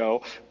great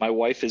show. My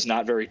wife is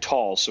not very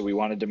tall, so we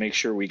wanted to make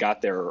sure we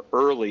got there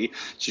early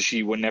so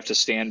she wouldn't have to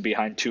stand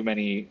behind too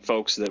many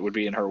folks that would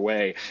be in her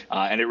way.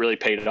 And it really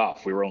paid it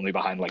off. We were only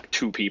behind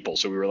two people,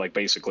 so we were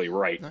basically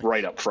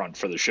right up front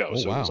for the show. Oh,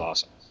 so wow. It was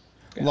awesome.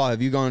 Yeah. Law,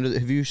 have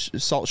you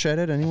salt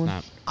shedded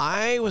anyone?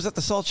 I was at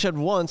the Salt Shed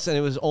once, and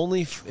it was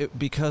only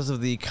because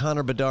of the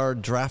Connor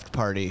Bedard draft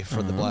party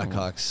for the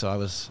Blackhawks. So I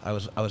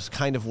was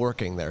kind of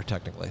working there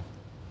technically.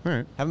 All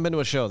right. Haven't been to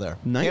a show there.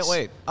 Nice. Can't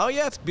wait. Oh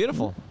yeah, it's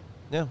beautiful.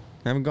 Yeah.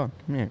 Haven't gone.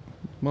 Yeah.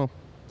 Well,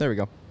 there we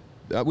go.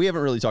 we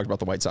haven't really talked about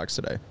the White Sox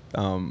today.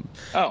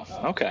 Oh,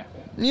 okay.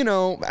 You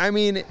know, I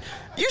mean,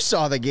 you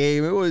saw the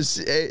game. It was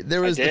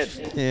there was I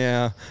did.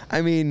 Yeah.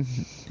 I mean,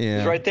 yeah.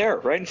 He's right there,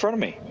 right in front of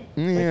me.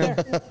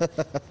 Yeah.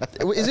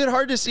 Is it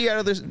hard to see out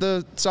of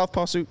the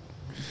southpaw suit?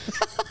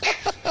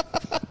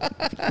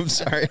 I'm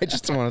sorry. I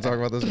just don't want to talk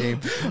about this game.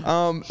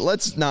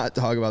 Let's not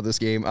talk about this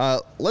game.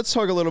 Let's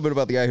talk a little bit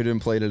about the guy who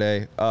didn't play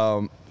today,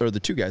 or the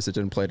two guys that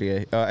didn't play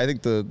today. I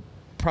think the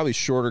probably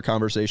shorter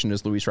conversation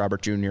is Luis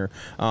Robert Jr.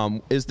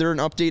 Is there an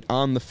update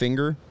on the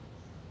finger?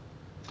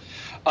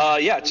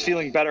 Yeah, it's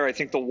feeling better. I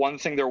think the one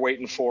thing they're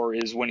waiting for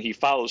is when he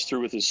follows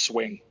through with his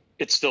swing.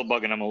 It's still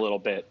bugging him a little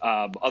bit.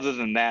 Other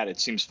than that, it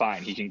seems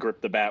fine. He can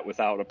grip the bat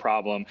without a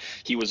problem.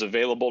 He was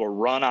available to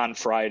run on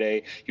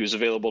Friday. He was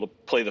available to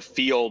play the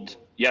field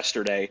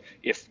yesterday,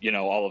 if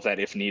all of that,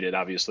 if needed,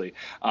 obviously.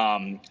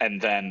 And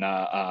then,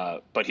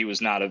 but he was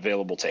not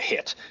available to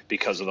hit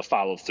because of the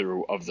follow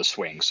through of the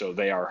swing. So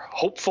they are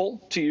hopeful,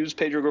 to use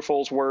Pedro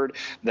Grifol's word,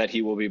 that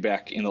he will be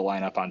back in the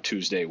lineup on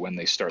Tuesday when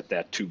they start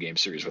that 2-game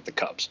series with the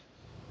Cubs.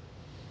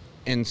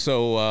 And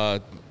so,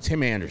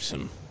 Tim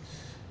Anderson.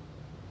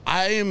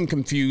 I am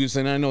confused,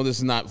 and I know this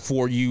is not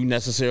for you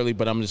necessarily,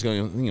 but I'm just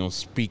going to,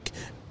 speak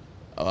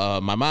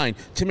my mind.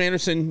 Tim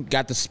Anderson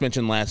got the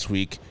suspension last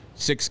week,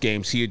 6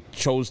 games. He had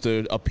chose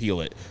to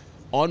appeal it.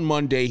 On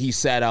Monday, he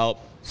sat out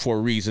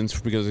for reasons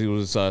because he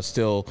was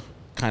still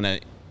kind of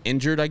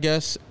injured, I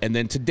guess. And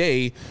then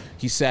today,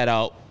 he sat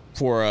out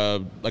for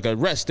a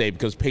rest day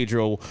because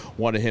Pedro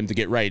wanted him to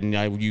get right.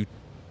 And you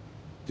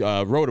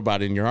wrote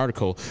about it in your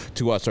article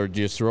to us, or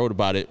just wrote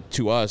about it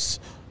to us.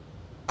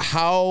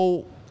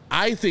 How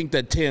I think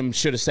that Tim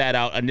should have sat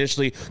out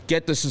initially,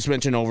 get the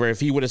suspension over. If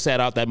he would have sat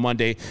out that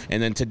Monday,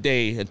 and then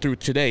through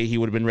today, he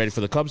would have been ready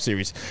for the Cubs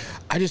series.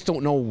 I just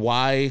don't know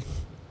why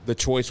the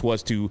choice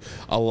was to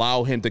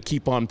allow him to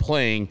keep on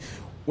playing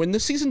when the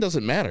season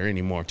doesn't matter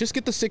anymore. Just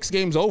get the 6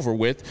 games over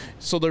with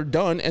so they're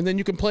done, and then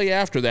you can play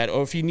after that,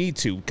 or if you need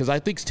to. Because I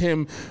think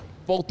Tim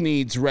both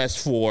needs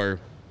rest for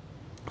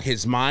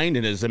his mind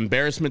and his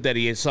embarrassment that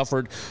he had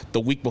suffered the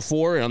week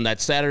before on that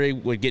Saturday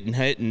with getting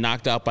hit and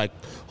knocked out by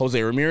Jose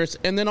Ramirez,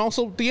 and then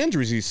also the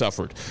injuries he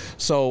suffered.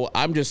 So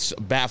I'm just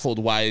baffled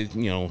why,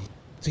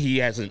 he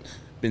hasn't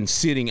been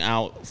sitting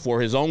out for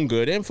his own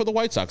good and for the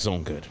White Sox's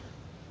own good.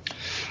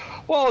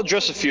 Well, I'll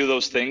address a few of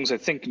those things. I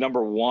think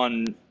number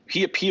one,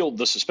 he appealed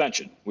the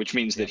suspension, which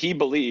means that he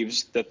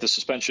believes that the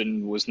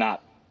suspension was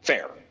not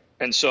fair.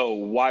 And so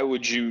why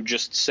would you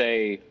just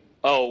say,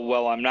 oh,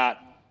 well, I'm not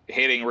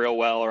hitting real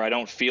well, or I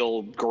don't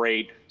feel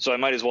great, so I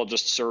might as well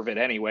just serve it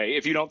anyway,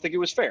 if you don't think it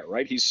was fair,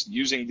 right? He's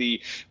using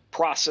the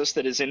process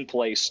that is in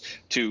place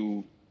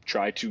to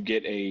try to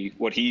get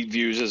what he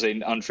views as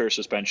an unfair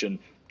suspension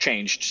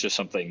changed to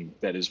something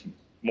that is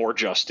more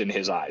just in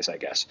his eyes, I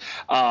guess.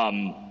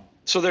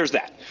 So there's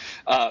that.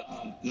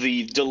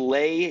 The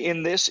delay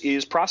in this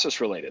is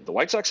process related. The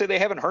White Sox say they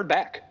haven't heard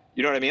back.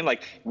 You know what I mean?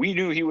 Like, we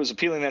knew he was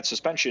appealing that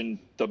suspension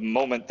the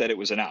moment that it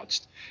was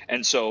announced.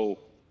 And so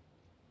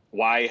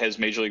why has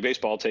Major League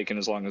Baseball taken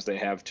as long as they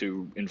have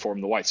to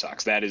inform the White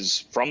Sox? That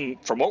is, from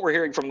what we're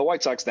hearing from the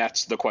White Sox,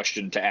 that's the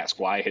question to ask.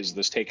 Why has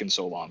this taken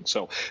so long?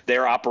 So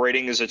they're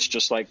operating as it's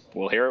just like,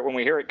 we'll hear it when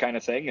we hear it kind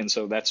of thing. And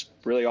so that's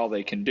really all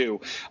they can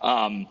do.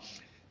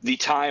 The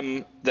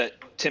time that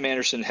Tim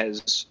Anderson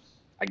has,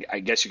 I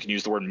guess you can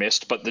use the word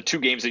missed, but the 2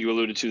 games that you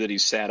alluded to that he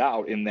sat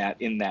out in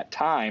that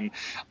time,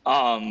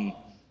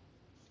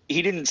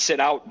 he didn't sit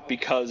out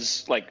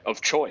because of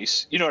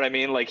choice. You know what I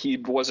mean? Like, he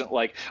wasn't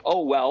like,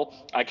 oh, well,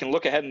 I can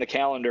look ahead in the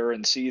calendar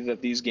and see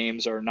that these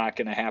games are not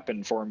going to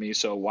happen for me,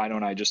 so why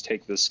don't I just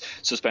take this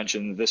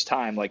suspension this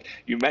time? Like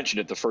you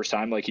mentioned it the first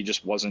time, he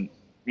just wasn't,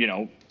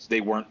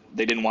 they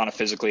didn't want to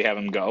physically have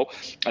him go.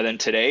 And then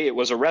today it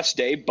was a rest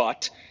day,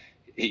 but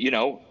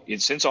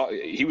since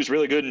he was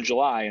really good in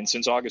July, and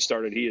since August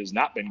started, he has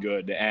not been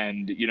good.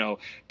 And,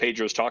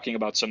 Pedro's talking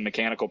about some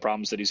mechanical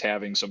problems that he's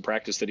having, some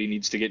practice that he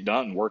needs to get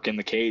done, work in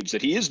the cage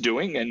that he is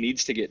doing and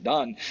needs to get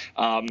done.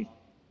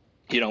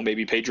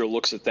 Maybe Pedro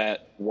looks at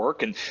that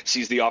work and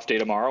sees the off day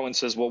tomorrow and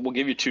says, well, we'll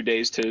give you 2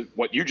 days to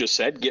what you just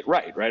said, get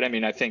right. I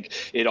mean, I think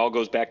it all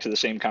goes back to the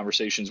same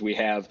conversations we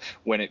have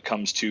when it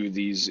comes to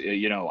these,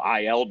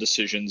 IL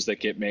decisions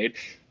that get made.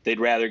 They'd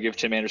rather give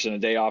Tim Anderson a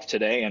day off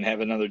today and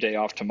have another day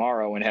off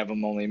tomorrow and have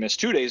him only miss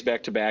 2 days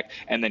back to back,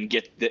 and then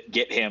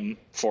get him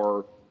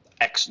for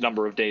X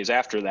number of days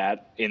after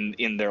that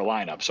in their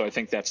lineup. So I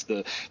think that's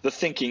the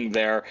thinking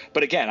there.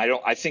 But again,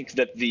 I think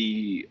that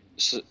the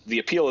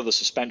appeal of the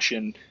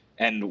suspension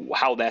and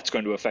how that's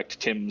going to affect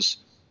Tim's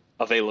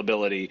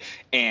availability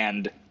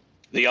and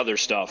the other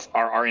stuff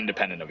are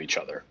independent of each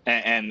other.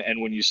 And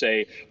when you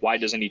say, why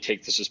doesn't he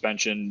take the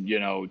suspension,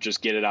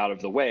 just get it out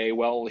of the way?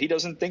 Well, he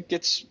doesn't think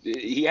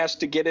he has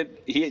to get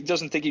it. He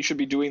doesn't think he should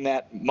be doing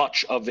that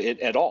much of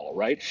it at all.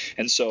 Right.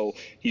 And so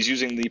he's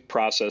using the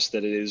process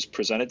that it is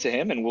presented to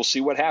him, and we'll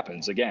see what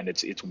happens. Again,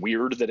 it's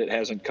weird that it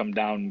hasn't come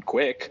down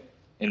quick,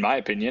 in my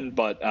opinion,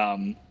 but,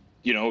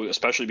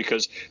 especially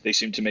because they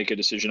seem to make a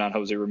decision on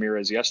Jose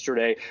Ramirez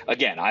yesterday.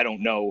 Again, I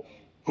don't know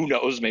who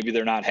knows? Maybe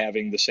they're not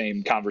having the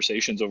same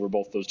conversations over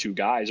both those two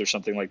guys or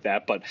something like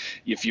that. But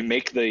if you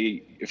make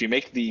the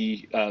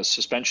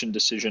suspension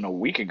decision a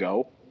week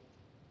ago,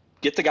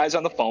 get the guys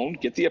on the phone,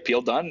 get the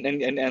appeal done,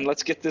 and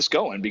let's get this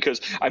going.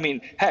 Because I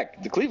mean,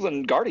 heck, the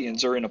Cleveland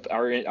Guardians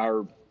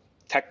are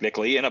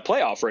technically in a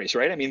playoff race,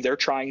 right? I mean, they're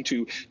trying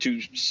to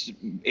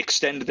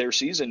extend their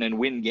season and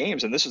win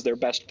games, and this is their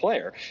best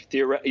player.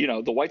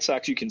 The White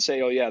Sox, you can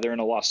say, oh yeah, they're in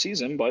a lost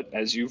season, but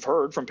as you've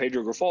heard from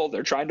Pedro Grifol,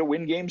 they're trying to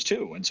win games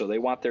too, and so they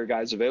want their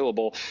guys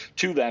available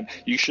to them.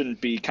 You shouldn't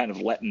be kind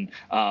of letting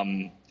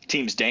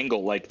teams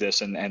dangle like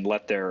this and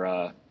let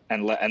their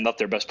let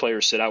their best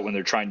players sit out when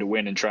they're trying to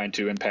win and trying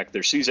to impact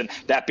their season.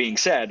 That being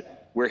said,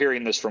 we're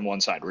hearing this from one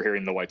side. We're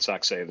hearing the White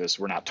Sox say this.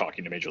 We're not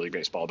talking to Major League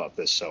Baseball about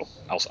this, so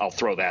I'll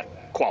throw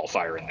that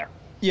qualifier in there.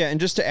 Yeah,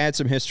 and just to add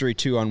some history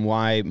too on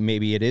why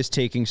maybe it is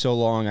taking so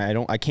long,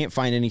 I can't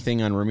find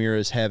anything on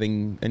Ramirez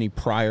having any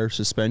prior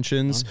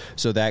suspensions,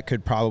 so that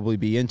could probably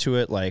be into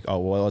it. Like, oh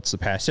well, it's the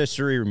past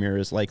history.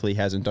 Ramirez likely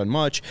hasn't done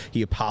much.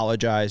 He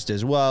apologized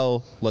as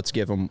well. Let's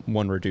give him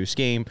one reduced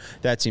game.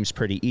 That seems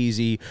pretty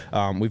easy.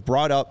 We've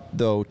brought up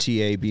though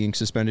TA being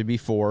suspended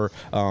before.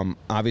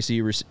 Obviously,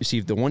 he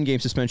received the 1-game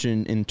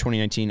suspension in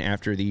 2019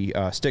 after the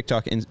stick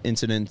talk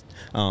incident,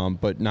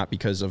 but not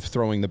because of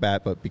throwing the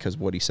bat, but because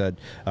of what he said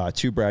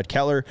to Brad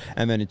Keller.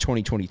 And then in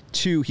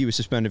 2022, he was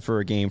suspended for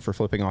a game for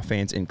flipping off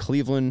fans in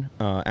Cleveland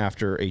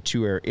after a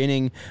 2-error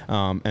inning,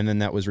 and then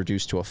that was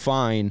reduced to a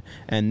fine.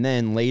 And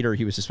then later,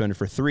 he was suspended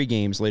for 3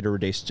 games, later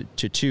reduced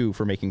to 2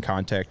 for making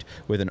contact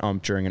with an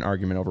ump during an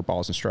argument over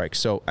balls and strikes.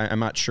 So I'm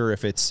not sure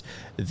if it's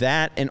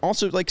that. And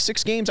also, like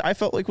 6 games, I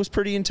felt like was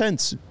pretty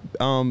intense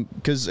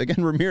because,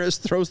 again, Ramirez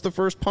throws the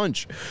first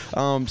punch.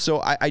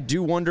 So I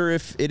do wonder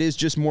if it is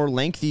just more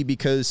lengthy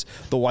because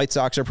the White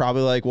Sox are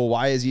probably like, well,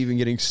 why is he even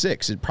getting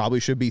 6? It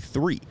probably should be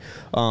 3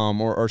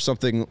 or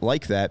something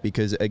like that,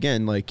 because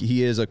again, like,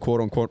 he is a quote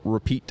unquote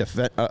repeat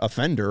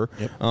offender.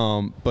 Yep.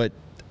 But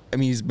I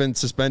mean, he's been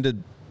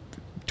suspended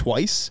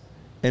twice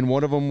and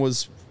one of them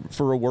was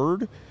for a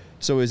word.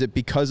 So is it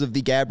because of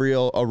the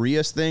Gabriel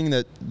Arias thing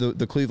that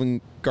the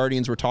Cleveland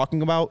Guardians were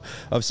talking about,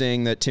 of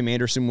saying that Tim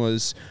Anderson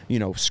was,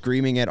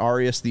 screaming at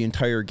Arias the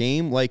entire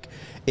game? Like,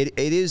 it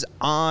is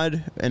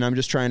odd, and I'm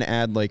just trying to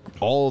add, like,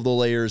 all of the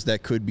layers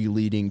that could be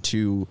leading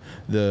to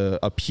the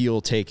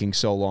appeal taking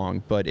so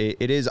long. But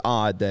it is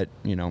odd that,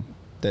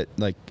 that,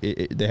 like,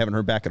 they haven't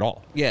heard back at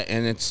all. Yeah,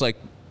 and it's like,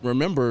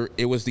 remember,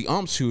 it was the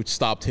umps who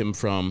stopped him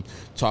from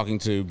talking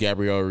to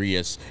Gabriel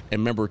Arias.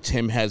 And remember,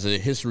 Tim has a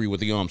history with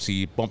the umps.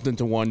 He bumped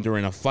into one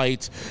during a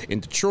fight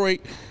in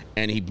Detroit,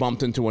 and he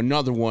bumped into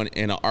another one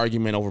in an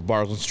argument over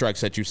balls and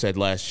strikes that you said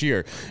last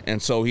year. And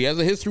so he has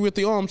a history with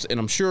the umps, and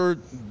I'm sure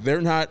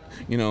they're not,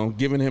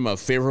 giving him a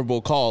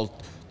favorable call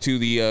to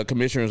the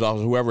commissioner's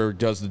office, whoever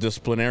does the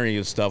disciplinary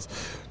and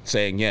stuff,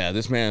 saying, yeah,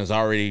 this man has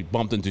already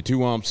bumped into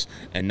 2 umps,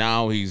 and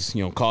now he's,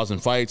 causing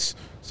fights.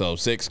 So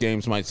 6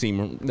 games might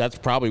seem, that's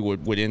probably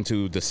what went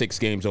into the 6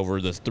 games over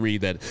the 3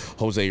 that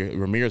Jose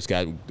Ramirez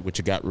got, which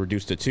it got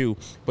reduced to 2.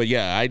 But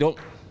yeah, I don't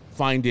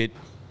find it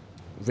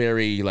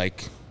very,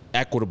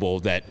 equitable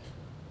that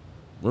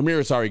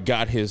Ramirez already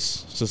got his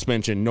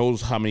suspension,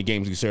 knows how many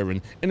games he's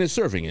serving, and is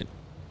serving it.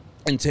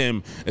 And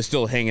Tim is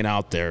still hanging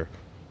out there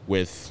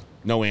with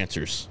no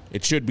answers.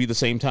 It should be the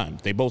same time.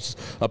 They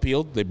both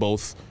appealed. They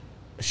both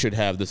should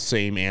have the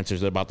same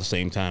answers at about the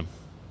same time.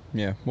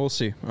 Yeah, we'll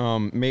see.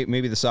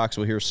 Maybe the Sox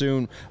will hear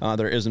soon.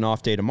 There is an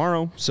off day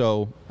tomorrow,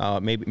 so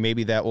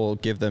maybe that will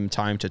give them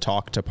time to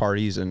talk to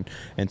parties and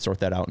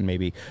sort that out, and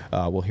maybe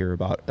we'll hear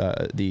about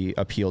the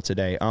appeal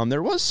today.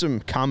 There was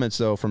some comments,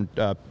 though, from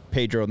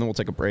Pedro, and then we'll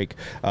take a break,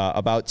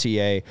 about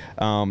TA.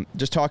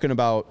 Just talking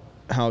about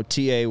how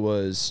TA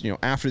was,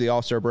 after the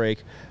All-Star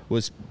break,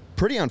 was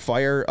pretty on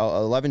fire.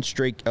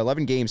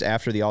 11 games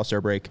after the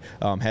All-Star break,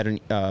 had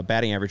a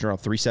batting average around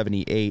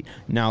 378.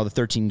 Now the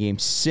 13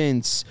 games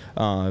since,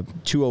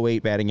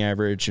 208 batting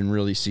average, and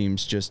really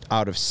seems just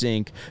out of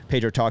sync.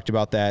 Pedro talked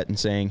about that and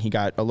saying he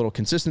got a little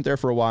consistent there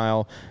for a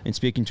while, and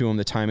speaking to him,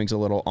 the timing's a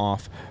little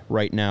off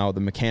right now.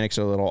 The mechanics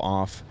are a little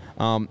off.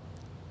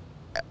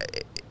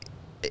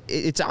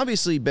 It's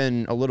obviously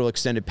been a little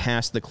extended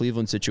past the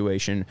Cleveland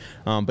situation,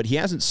 but he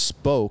hasn't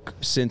spoke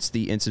since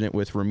the incident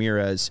with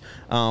Ramirez.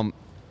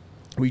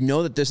 We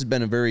know that this has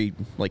been a very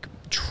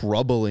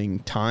troubling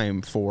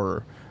time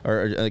for,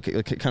 or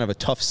kind of a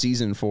tough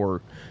season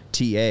for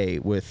TA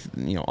with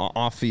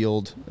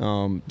off-field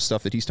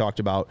stuff that he's talked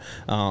about,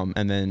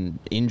 and then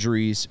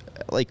injuries.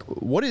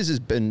 What has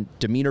his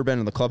demeanor been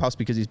in the clubhouse?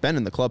 Because he's been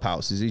in the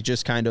clubhouse. Is he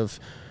just kind of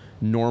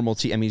normal?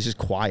 He's just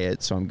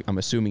quiet, so I'm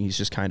assuming he's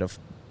just kind of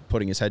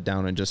putting his head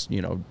down and just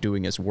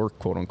doing his work,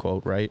 quote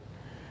unquote, right?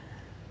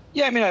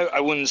 Yeah, I mean, I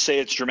wouldn't say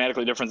it's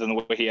dramatically different than the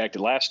way he acted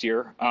last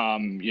year.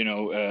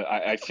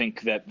 I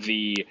think that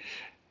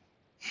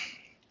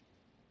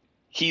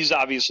he's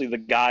obviously the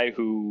guy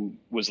who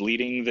was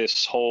leading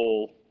this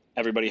whole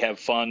everybody have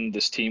fun,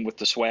 this team with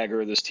the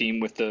swagger, this team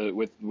with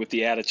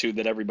the attitude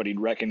that everybody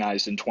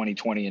recognized in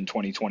 2020 and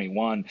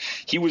 2021.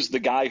 He was the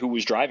guy who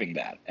was driving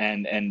that,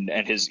 and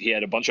he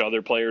had a bunch of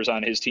other players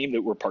on his team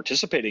that were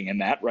participating in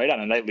that, right, on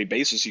a nightly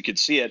basis. You could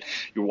see it.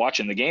 You're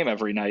watching the game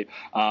every night.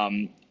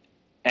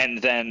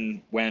 And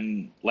then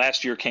when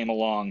last year came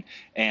along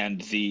and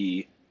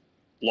the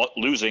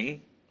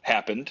losing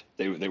happened,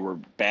 they were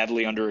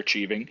badly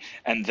underachieving,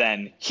 and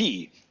then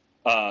he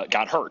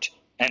got hurt,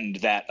 and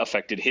that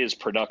affected his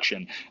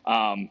production.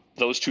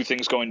 Those two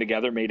things going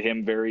together made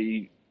him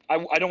very,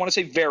 I don't want to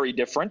say very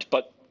different,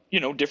 but,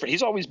 different.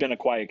 He's always been a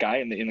quiet guy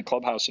in the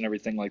clubhouse and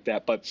everything like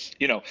that, but,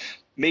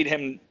 made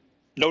him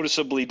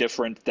noticeably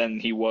different than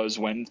he was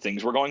when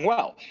things were going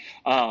well.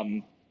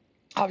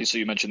 Obviously,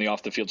 you mentioned the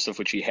off-the-field stuff,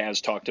 which he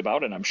has talked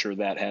about, and I'm sure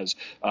that has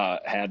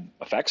had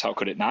effects. How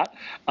could it not?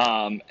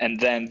 And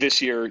then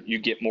this year, you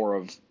get more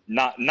of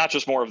not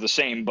just more of the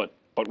same, but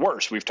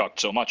worse. We've talked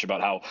so much about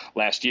how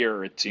last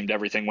year it seemed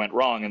everything went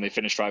wrong, and they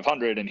finished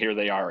 500, and here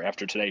they are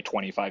after today,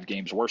 25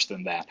 games worse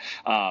than that.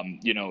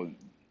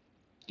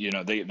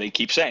 They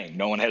keep saying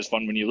no one has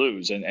fun when you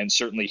lose, and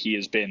certainly he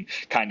has been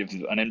kind of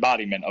an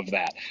embodiment of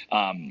that.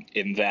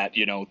 In that,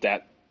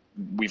 that.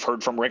 We've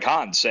heard from Rick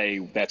Hahn say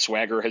that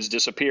swagger has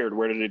disappeared.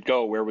 Where did it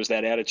go? Where was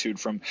that attitude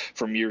from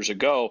years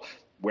ago?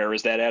 Where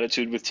is that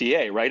attitude with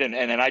TA, right? And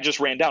I just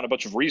ran down a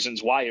bunch of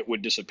reasons why it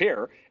would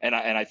disappear, and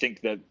I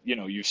think that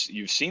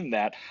you've seen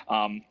that.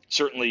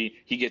 Certainly,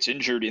 he gets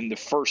injured in the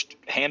first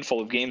handful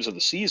of games of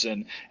the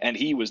season, and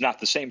he was not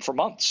the same for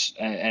months.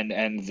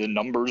 And the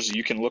numbers,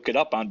 you can look it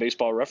up on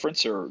Baseball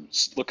Reference or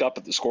look up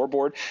at the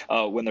scoreboard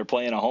when they're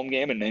playing a home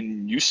game,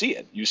 and you see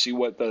it. You see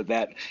what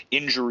that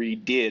injury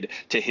did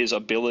to his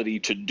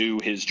ability to do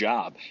his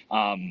job.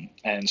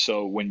 And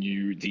so when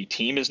the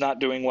team is not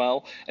doing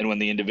well, and when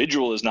the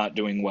individual is not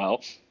doing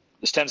well,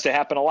 this tends to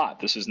happen a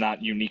lot. This is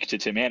not unique to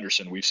Tim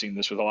Anderson. We've seen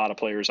this with a lot of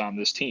players on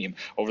this team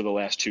over the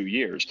last 2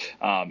 years.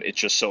 It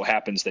just so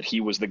happens that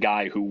he was the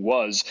guy who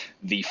was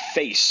the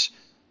face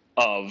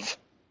of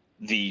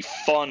the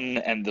fun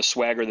and the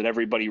swagger that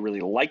everybody really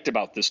liked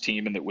about this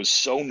team and that was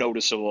so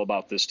noticeable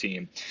about this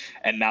team.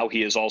 And now he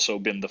has also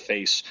been the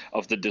face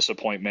of the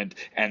disappointment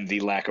and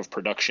the lack of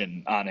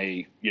production on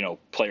a,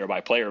 player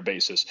by player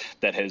basis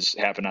that has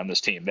happened on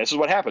this team. This is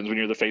what happens when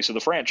you're the face of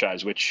the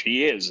franchise, which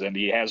he is, and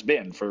he has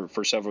been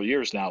for several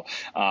years now.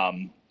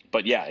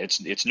 But yeah,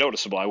 it's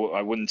noticeable.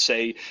 I wouldn't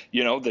say,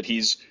 that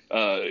he's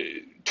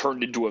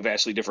turned into a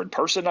vastly different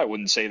person. I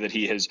wouldn't say that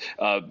he has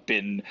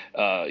been,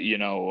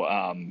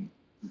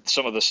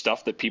 some of the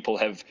stuff that people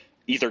have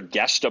either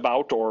guessed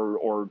about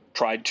or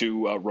tried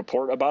to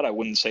report about. I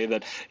wouldn't say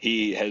that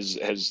he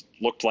has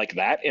looked like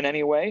that in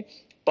any way,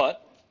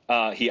 but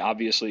he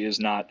obviously is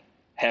not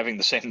having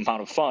the same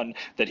amount of fun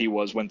that he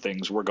was when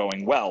things were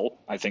going well,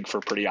 I think for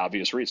pretty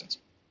obvious reasons.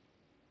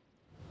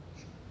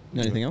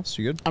 Anything else?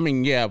 You good? I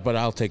mean, yeah, but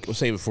we'll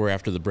save it for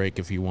after the break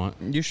if you want.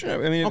 You should.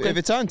 I mean, if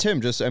it's on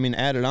Tim, just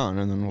add it on,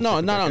 and then we'll no,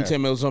 not on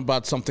Tim. It was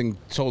about something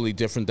totally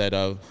different that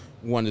I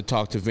wanted to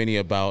talk to Vinny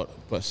about.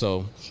 But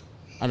so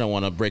I don't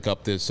want to break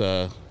up this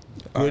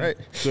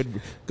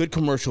good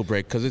commercial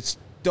break because it's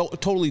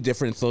totally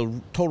different. It's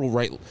a total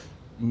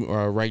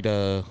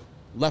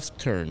left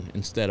turn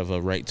instead of a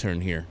right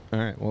turn here. All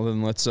right. Well,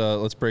 then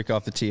let's break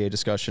off the TA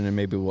discussion, and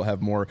maybe we'll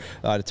have more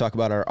to talk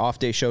about our off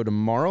day show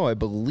tomorrow. I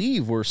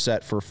believe we're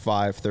set for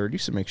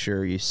 5:30, so make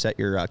sure you set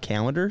your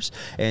calendars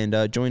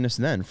and join us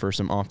then for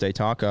some off day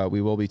talk.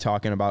 We will be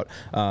talking about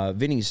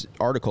Vinny's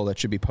article that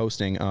should be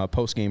posting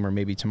post game or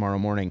maybe tomorrow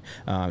morning.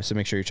 So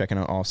make sure you're checking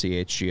out all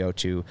CHGO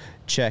to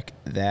check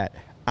that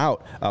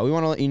out. We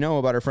want to let you know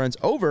about our friends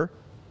over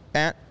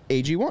at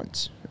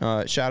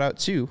AG1s. Shout out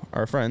to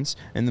our friends,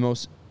 and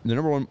the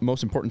number one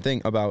most important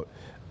thing about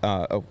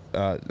our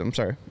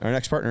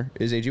next partner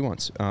is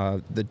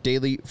AG1s, the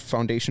daily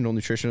foundational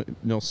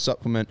nutritional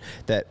supplement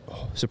that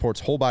supports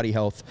whole body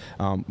health.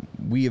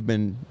 We have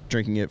been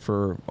drinking it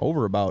for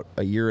over about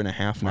a year and a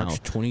half now.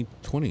 March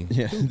 2020.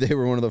 Yeah, they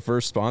were one of the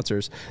first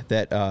sponsors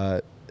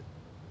that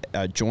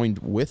joined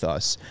with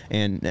us,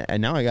 and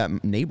now I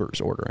got neighbors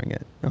ordering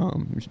it.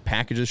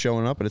 Packages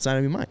showing up, but it's not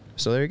even mine.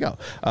 So there you go.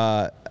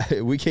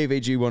 We gave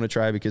AG1 a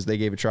try because they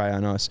gave a try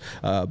on us,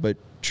 but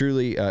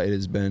truly, it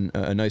has been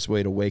a nice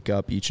way to wake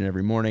up each and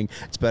every morning.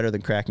 It's better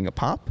than cracking a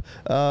pop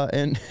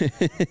in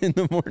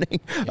the morning.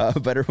 A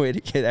better way to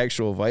get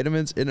actual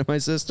vitamins into my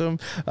system.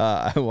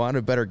 I want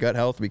a better gut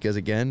health because,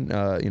 again,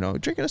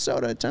 drinking a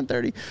soda at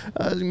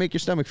 10:30 make your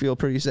stomach feel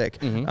pretty sick.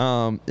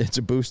 Mm-hmm. It's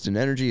a boost in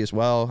energy as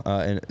well,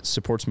 and it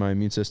supports my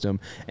immune system.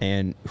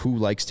 And who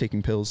likes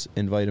taking pills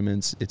and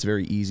vitamins? It's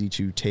very easy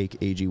to take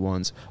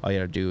AG1s. All you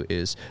got to do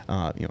is,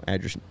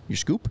 add your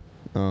scoop.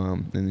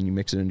 And then you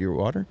mix it into your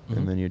water, mm-hmm.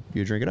 and then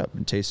you drink it up.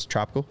 It tastes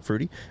tropical,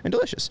 fruity, and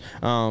delicious.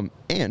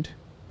 And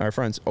our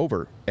friends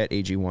over at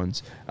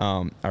AG1s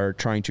are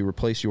trying to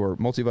replace your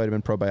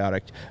multivitamin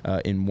probiotic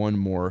in one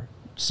more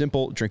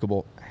simple,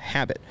 drinkable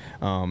habit.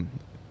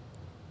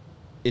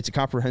 it's a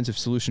comprehensive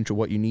solution to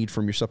what you need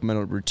from your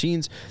supplemental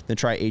routines. Then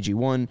try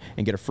AG1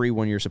 and get a free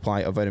 1-year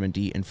supply of vitamin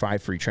D and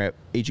 5 free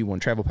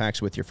AG1 travel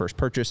packs with your first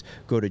purchase.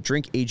 Go to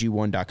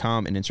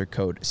drinkag1.com and insert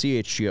code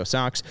CHGO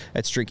Socks.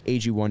 That's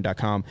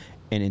drinkag1.com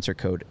and insert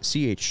code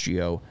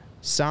CHGO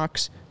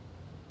Socks.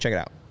 Check it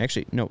out.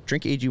 Actually, no,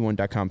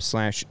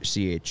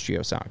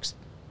 drinkag1.com/CHGO Socks.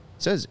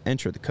 It says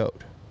enter the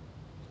code,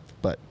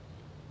 but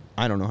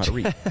I don't know how to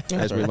read,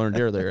 as we learned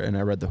earlier, and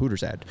I read the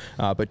Hooters ad.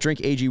 But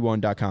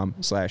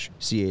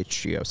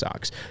drinkag1.com/CHGO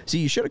Socks. See,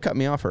 you should have cut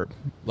me off, Herb,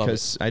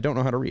 because I don't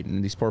know how to read,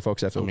 and these poor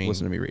folks have to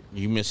listen to me read.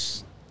 You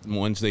miss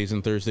Wednesdays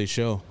and Thursdays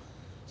show.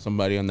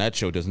 Somebody on that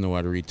show doesn't know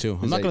how to read, too.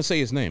 I'm not going to say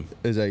his name.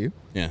 Is that you?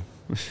 Yeah.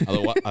 I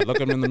look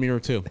at him in the mirror,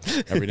 too,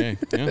 every day.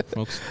 Yeah,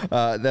 folks.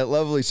 That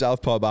lovely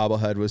Southpaw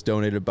bobblehead was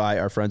donated by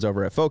our friends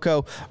over at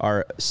FOCO.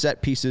 Our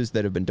set pieces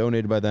that have been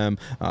donated by them.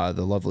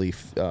 The lovely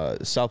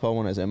Southpaw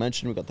one, as I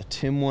mentioned. We got the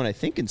Tim one, I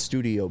think, in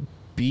Studio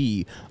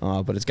B,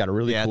 but it's got a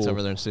really cool it's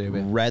over there in Studio B.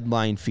 red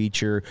line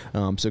feature.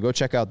 So go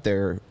check out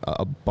their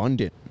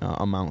abundant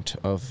amount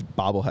of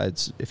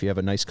bobbleheads. If you have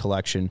a nice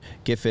collection,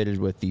 get fitted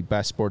with the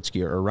best sports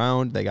gear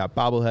around. They got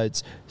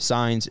bobbleheads,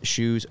 signs,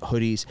 shoes,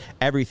 hoodies,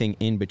 everything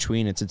in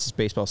between. And since it's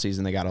baseball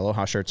season, they got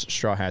aloha shirts,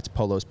 straw hats,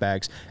 polos,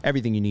 bags,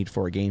 everything you need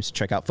for a game. So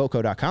check out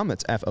foco.com.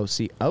 That's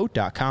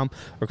FOCO.com.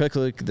 Or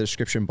click the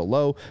description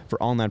below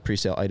for all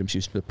non-presale items.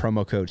 Use the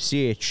promo code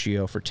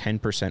CHGO for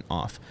 10%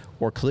 off.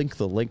 Or click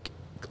the link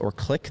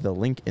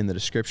in the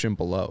description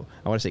below.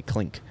 I want to say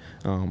clink.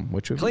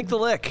 Which would Clink the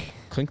lick.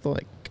 Clink the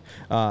lick.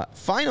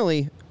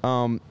 Finally,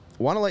 want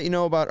to let you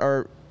know about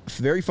our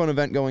very fun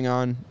event going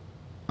on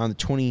the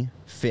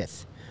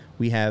 25th.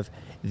 We have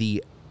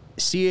the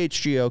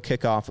CHGO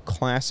Kickoff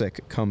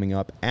Classic coming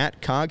up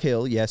at Cog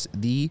Hill. Yes,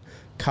 the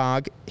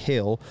Cog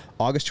Hill,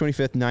 August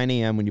 25th, 9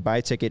 a.m. When you buy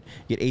a ticket,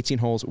 you get 18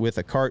 holes with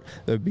a cart.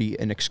 There'll be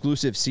an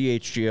exclusive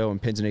CHGO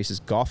and Pins and Aces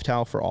golf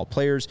towel for all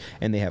players,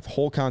 and they have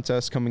hole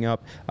contests coming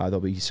up. There'll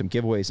be some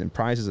giveaways and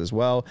prizes as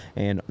well,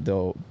 and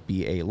there'll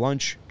be a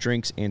lunch,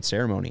 drinks, and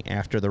ceremony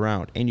after the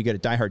round. And you get a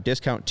diehard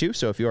discount too,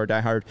 so if you are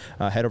diehard,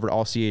 head over to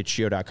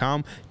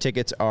allchgo.com.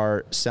 Tickets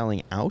are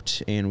selling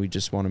out, and we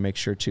just want to make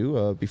sure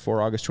too,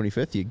 before August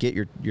 25th, you get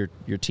your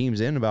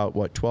teams in about,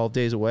 12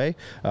 days away.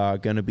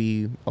 Going to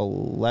be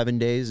 11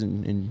 days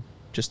in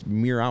just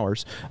mere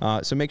hours.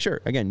 So make sure,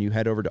 again, you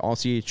head over to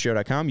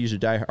allchgo.com, use a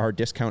diehard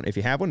discount if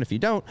you have one. If you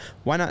don't,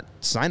 why not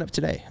sign up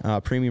today?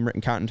 Premium written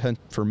content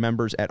for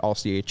members at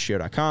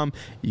allchgo.com.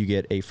 You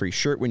get a free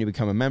shirt when you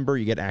become a member.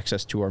 You get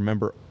access to our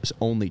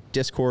members-only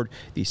Discord,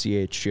 the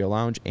CHGO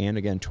Lounge, and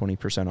again,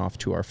 20% off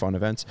to our fun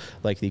events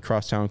like the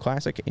Crosstown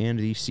Classic and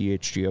the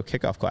CHGO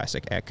Kickoff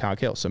Classic at Cog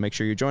Hill. So make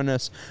sure you join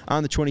us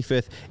on the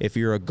 25th if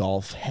you're a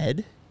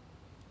golfy,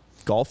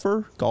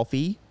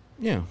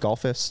 Yeah.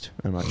 golfist.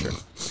 I'm not sure.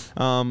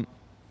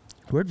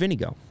 Where'd Vinny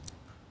go?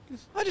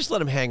 I just let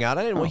him hang out.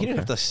 He didn't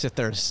have to sit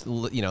there and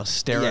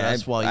stare at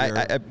us while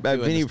you're doing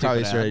Vinny the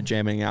probably stupid started ad.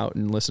 jamming out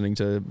and listening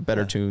to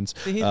better tunes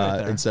See, he's right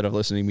there. instead of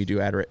listening to me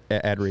do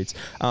ad reads.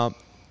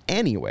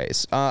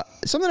 Anyways,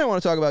 something I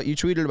want to talk about. You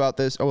tweeted about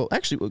this. Oh, well,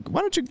 actually,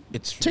 why don't you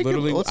It's take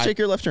literally- let's take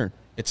your left turn.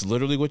 It's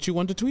literally what you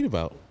wanted to tweet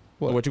about.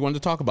 What you wanted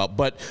to talk about.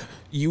 But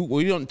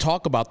we don't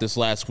talk about this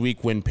last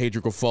week when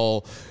Pedro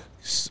Grifol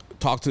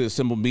talked to the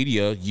Symbol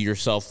Media,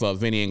 yourself,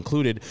 Vinny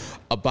included,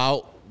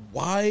 about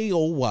why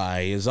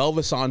is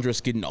Elvis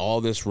Andrus getting all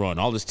this run,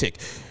 all this tick.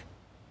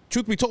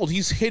 Truth be told,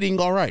 he's hitting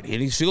all right,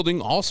 and he's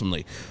fielding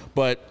awesomely.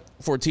 But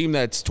for a team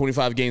that's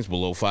 25 games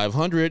below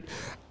 500,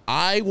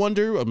 I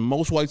wonder,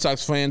 most White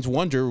Sox fans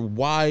wonder,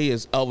 why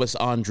is Elvis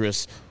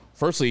Andrus,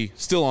 firstly,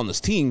 still on this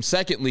team,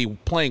 secondly,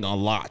 playing a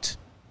lot?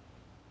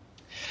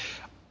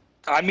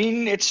 I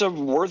mean, it's a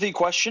worthy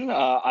question.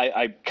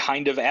 I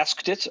kind of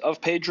asked it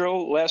of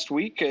Pedro last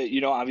week.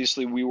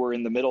 Obviously we were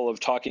in the middle of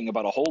talking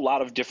about a whole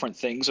lot of different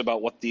things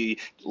about what the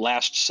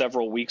last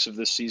several weeks of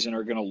this season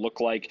are going to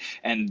look like.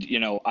 And,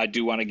 I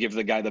do want to give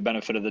the guy the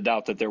benefit of the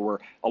doubt that there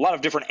were a lot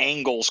of different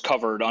angles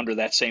covered under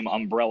that same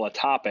umbrella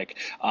topic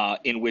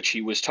in which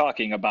he was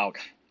talking about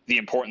the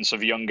importance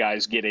of young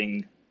guys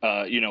getting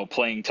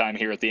playing time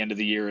here at the end of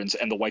the year and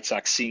the White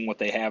Sox seeing what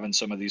they have in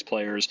some of these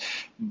players,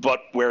 but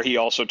where he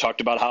also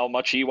talked about how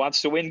much he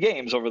wants to win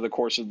games over the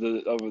course of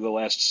over the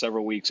last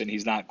several weeks, and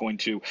he's not going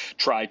to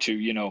try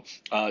to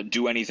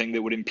do anything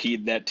that would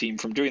impede that team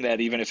from doing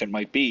that, even if it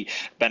might be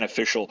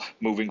beneficial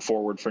moving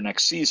forward for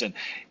next season.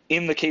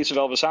 In the case of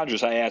Elvis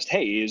Andrus, I asked,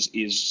 hey,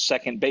 is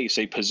second base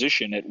a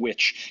position at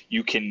which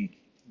you can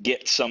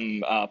get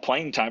some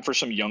playing time for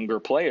some younger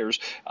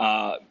players,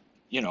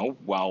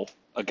 while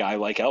a guy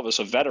like Elvis,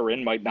 a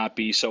veteran, might not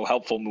be so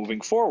helpful moving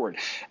forward?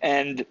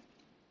 And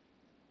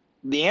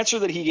the answer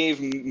that he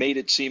gave made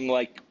it seem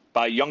like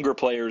by younger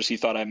players, he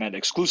thought I meant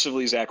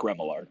exclusively Zach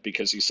Remillard,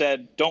 because he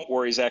said, don't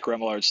worry, Zach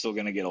Remillard's still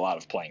going to get a lot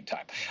of playing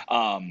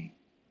time.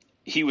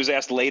 He was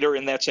asked later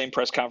in that same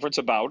press conference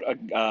about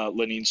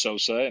Lenyn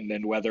Sosa and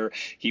then whether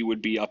he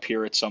would be up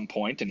here at some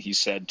point. And he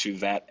said to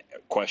that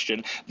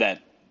question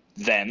that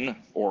then,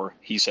 or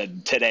he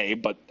said today,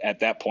 but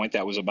at that point,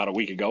 that was about a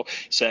week ago,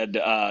 said,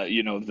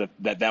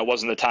 that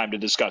wasn't the time to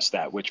discuss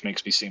that, which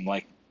makes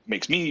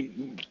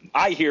me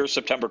I hear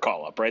September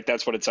call up, right?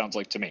 That's what it sounds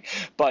like to me.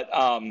 But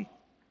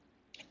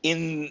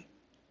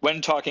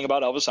when talking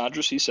about Elvis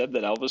Andrus, he said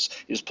that Elvis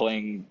is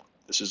playing,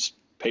 this is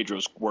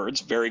Pedro's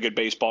words, very good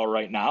baseball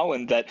right now,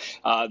 and that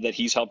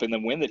he's helping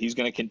them win, that he's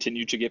going to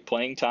continue to get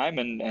playing time,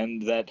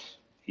 and that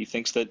he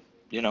thinks that,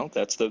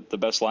 that's the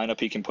best lineup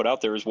he can put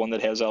out there is one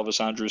that has Elvis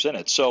Andrus in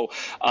it. So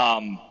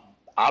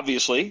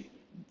obviously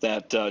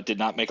that did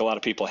not make a lot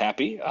of people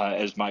happy,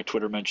 as my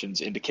Twitter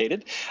mentions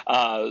indicated.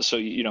 So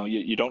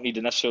you don't need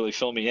to necessarily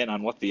fill me in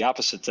on what the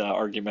opposite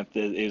argument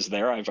is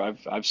there.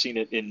 I've seen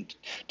it in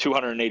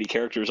 280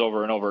 characters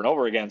over and over and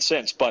over again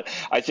since. But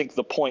I think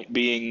the point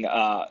being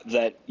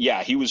that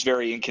he was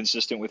very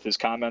inconsistent with his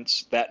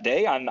comments that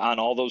day on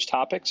all those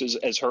topics,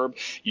 as Herb,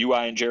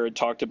 I, and Jared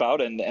talked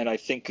about, and I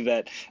think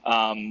that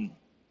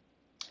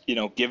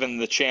given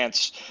the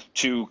chance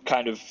to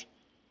kind of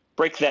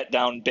break that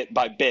down bit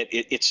by bit,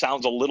 it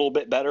sounds a little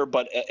bit better,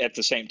 but at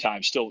the same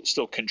time,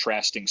 still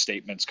contrasting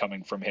statements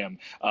coming from him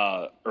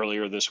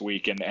earlier this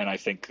week, and I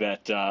think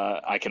that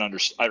I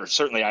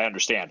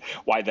understand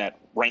why that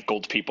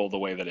rankled people the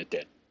way that it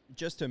did.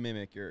 Just to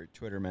mimic your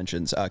Twitter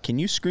mentions, can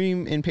you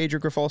scream in Pedro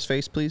Grifal's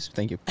face, please?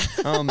 Thank you.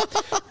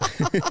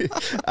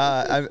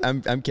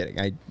 I'm kidding.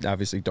 I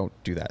obviously don't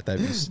do that.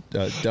 That'd be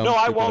dumb. No,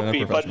 I won't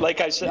be. But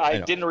like I said,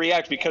 I didn't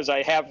react because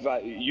I have.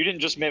 You didn't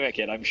just mimic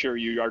it. I'm sure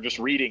you are just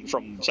reading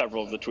from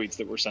several of the tweets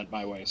that were sent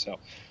my way. So.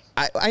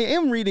 I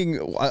am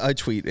reading a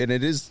tweet, and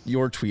it is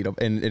your tweet,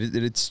 and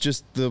it's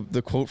just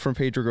the quote from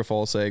Pedro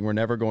Grifal saying, "We're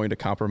never going to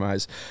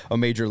compromise a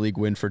major league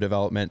win for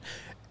development,"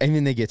 and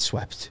then they get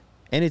swept.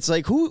 And it's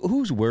like,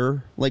 who's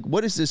we're? Like,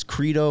 what is this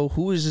credo?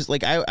 Who is this?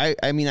 Like,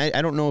 I mean,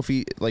 I don't know if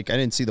he, like, I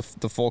didn't see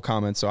the full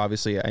comment, so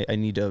obviously I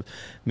need to,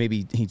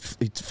 maybe he'd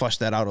flush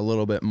that out a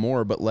little bit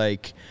more, but,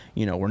 like,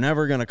 we're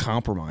never going to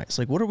compromise.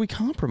 Like, what are we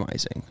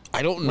compromising?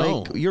 I don't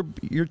know. Like,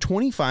 you're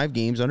 25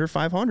 games under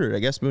 500. I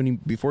guess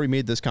before he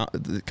made this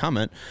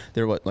comment,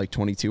 they're, like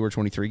 22 or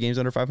 23 games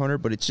under 500,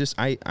 but it's just,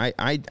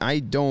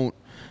 I don't,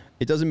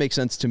 it doesn't make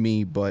sense to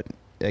me, but,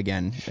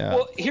 again,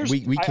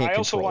 we can't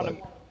control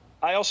it.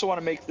 I also want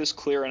to make this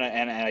clear,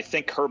 and I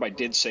think, Herb, I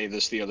did say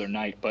this the other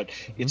night, but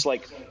it's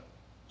like,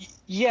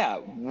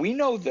 we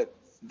know that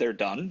they're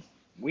done.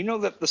 We know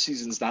that the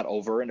season's not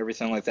over and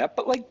everything like that,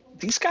 but, like,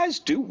 these guys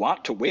do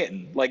want to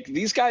win. Like,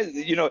 these guys,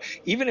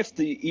 even if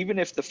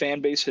the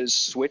fan base has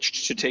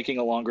switched to taking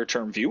a longer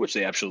term view, which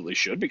they absolutely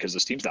should, because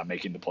this team's not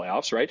making the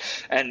playoffs, right?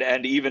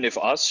 And even if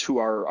us who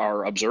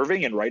are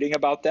observing and writing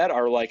about that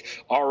are like,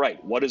 all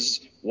right, what is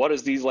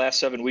these last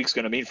 7 weeks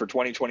going to mean for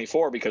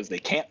 2024? Because they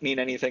can't mean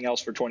anything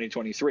else for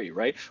 2023,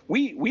 right?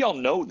 We all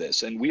know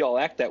this, and we all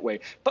act that way.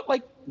 But,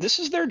 like, this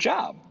is their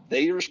job.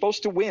 They are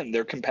supposed to win.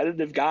 They're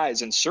competitive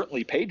guys, and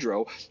certainly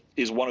Pedro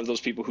is one of those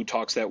people who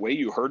talks that way.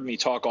 You heard me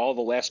talk all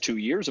the last 2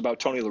 years about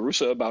Tony La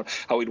Russa, about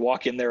how he'd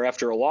walk in there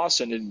after a loss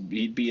and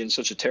he'd be in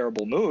such a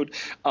terrible mood.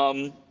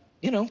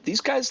 These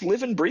guys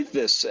live and breathe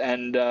this,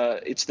 and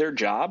it's their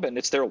job and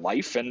it's their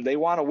life, and they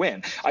want to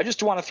win. I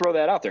just want to throw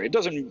that out there. It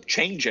doesn't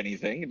change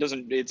anything.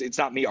 It's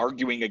not me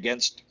arguing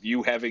against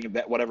you having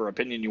that whatever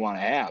opinion you want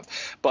to have.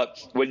 But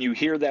when you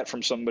hear that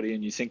from somebody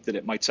and you think that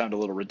it might sound a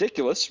little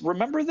ridiculous,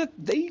 remember that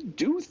they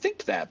do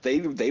think that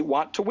they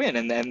want to win,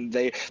 and then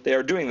they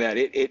are doing that.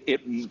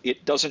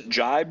 It doesn't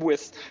jibe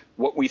with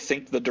what we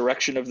think the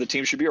direction of the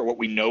team should be, or what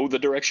we know the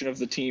direction of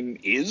the team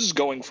is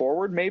going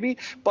forward, maybe,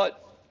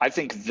 but I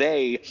think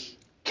they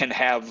can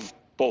have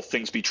both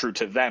things be true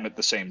to them at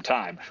the same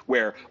time,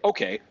 where,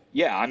 okay,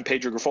 I'm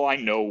Pedro Grifal. I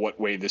know what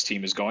way this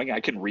team is going. I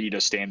can read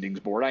a standings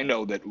board. I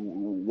know that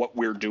what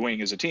we're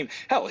doing as a team.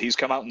 Hell, he's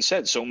come out and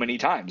said so many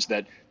times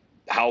that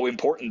how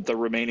important the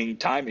remaining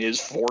time is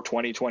for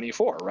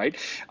 2024, right?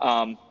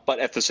 But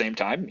at the same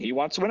time, he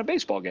wants to win a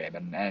baseball game.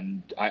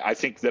 And I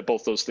think that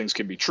both those things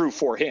can be true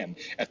for him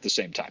at the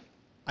same time.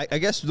 I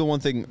guess the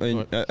one thing,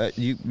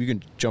 you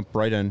can jump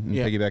right in and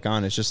piggyback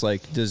on, it's just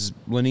like, does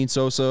Lenyn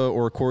Sosa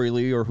or Corey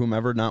Lee or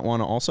whomever not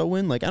want to also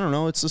win? Like, I don't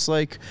know. It's just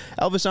like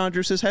Elvis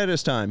Andrus has had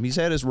his time. He's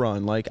had his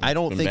run. Like, I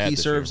don't think he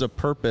serves a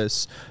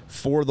purpose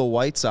for the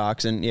White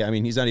Sox. And,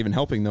 he's not even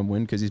helping them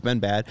win because he's been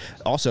bad.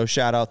 Also,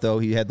 shout out, though,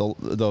 he had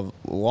the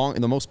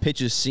most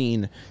pitches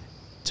seen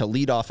to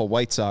lead off a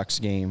White Sox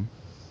game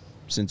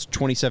since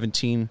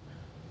 2017,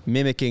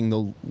 mimicking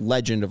the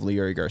legend of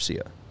Leury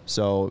Garcia.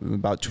 So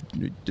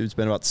it's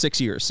been about 6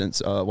 years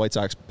since a White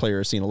Sox player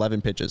has seen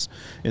 11 pitches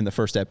in the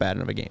first at-bat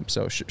of a game.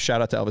 So shout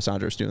out to Elvis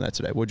Andrus doing that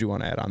today. What do you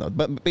want to add on, though?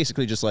 But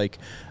basically just like,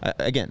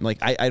 again, like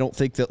I don't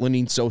think that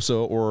Lenyn Sosa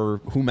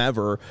or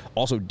whomever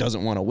also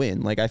doesn't want to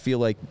win. Like, I feel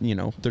like,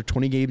 they're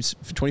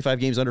 25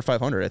 games under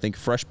 500. I think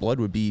fresh blood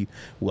would be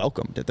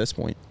welcomed at this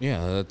point.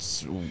 Yeah,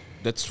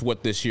 that's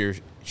what this year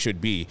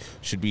should be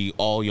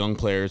all young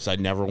players. I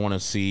never want to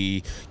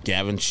see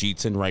Gavin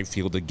Sheets in right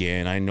field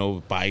again. I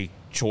know by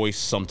choice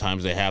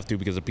sometimes they have to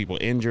because of people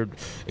injured,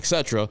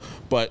 etc.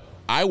 But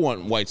I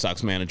want White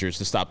Sox managers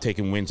to stop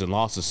taking wins and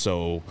losses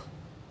so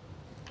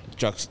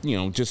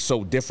just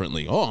so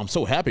differently. Oh, I'm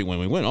so happy when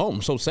we win. Oh,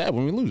 I'm so sad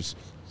when we lose.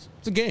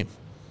 It's a game.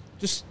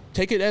 Just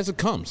take it as it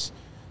comes.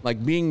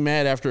 Like, being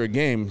mad after a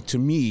game, to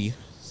me,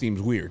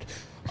 seems weird.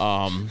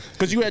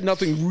 Because you had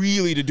nothing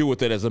really to do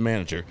with it as a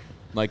manager.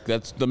 Like,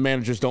 that's the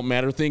managers don't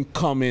matter thing.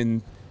 Come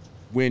in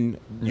when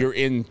you're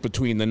in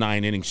between the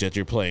 9 innings that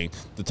you're playing.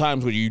 The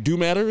times when you do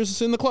matter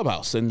is in the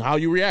clubhouse and how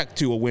you react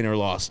to a win or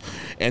loss.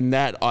 And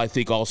that, I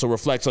think, also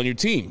reflects on your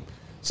team.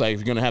 It's like, if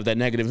you're going to have that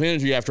negative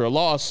energy after a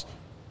loss,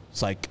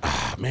 it's like,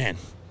 man,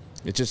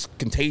 it's just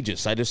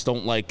contagious. I just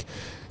don't like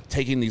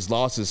taking these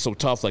losses so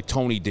tough like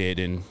Tony did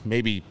and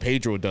maybe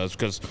Pedro does,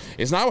 because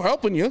it's not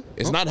helping you.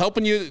 It's not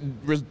helping you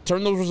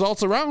turn those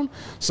results around.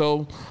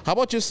 So how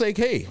about just say,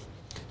 hey,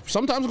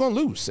 sometimes you're going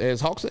to lose.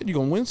 As Hawk said, you're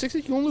going to win 60,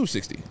 you're going to lose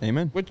 60.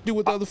 Amen. What you do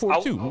with the other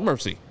 42?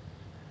 Mercy.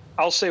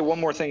 I'll say one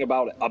more thing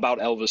about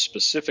Elvis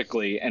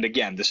specifically. And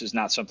again, this is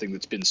not something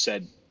that's been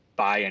said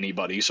by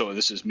anybody. So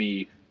this is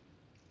me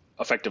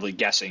effectively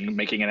guessing,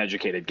 making an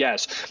educated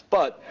guess.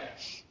 But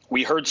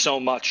we heard so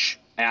much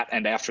at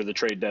and after the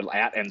trade deadline,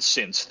 at and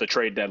since the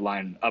trade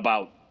deadline,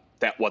 about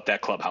what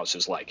that clubhouse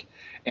is like.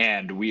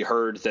 And we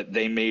heard that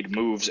they made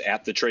moves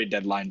at the trade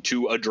deadline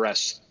to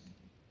address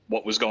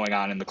what was going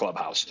on in the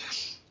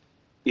clubhouse.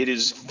 It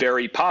is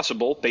very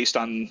possible, based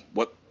on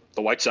what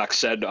the White Sox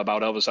said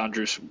about Elvis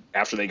Andrus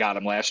after they got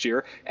him last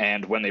year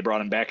and when they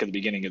brought him back at the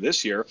beginning of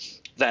this year,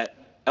 that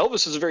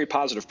Elvis is a very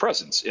positive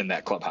presence in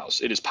that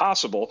clubhouse. It is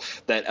possible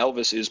that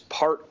Elvis is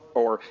part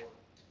or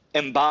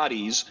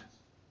embodies,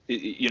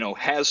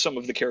 has some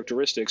of the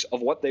characteristics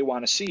of what they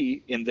want to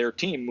see in their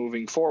team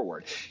moving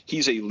forward.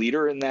 He's a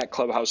leader in that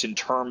clubhouse in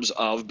terms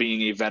of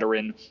being a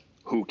veteran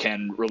who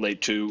can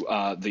relate to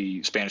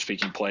the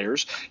Spanish-speaking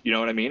players, you know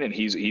what I mean? And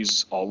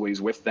he's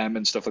always with them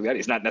and stuff like that.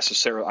 He's not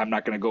necessarily, I'm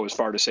not going to go as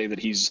far to say that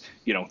he's,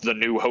 the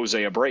new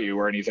Jose Abreu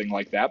or anything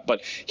like that,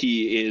 but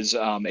he is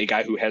a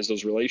guy who has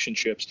those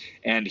relationships,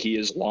 and he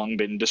has long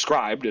been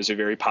described as a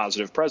very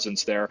positive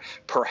presence there.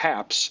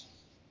 Perhaps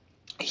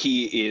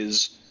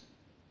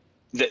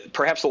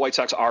perhaps the White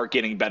Sox are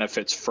getting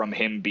benefits from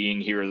him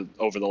being here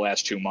over the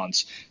last 2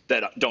 months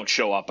that don't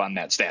show up on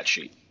that stat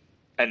sheet.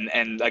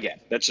 And again,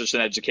 that's just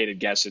an educated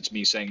guess. It's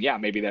me saying, yeah,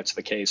 maybe that's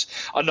the case.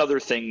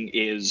 Another thing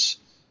is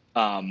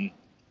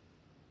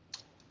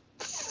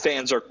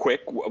fans are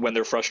quick when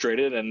they're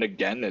frustrated. And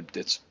again,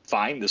 it's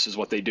fine. This is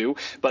what they do.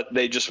 But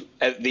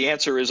the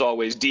answer is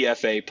always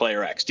DFA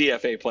player X,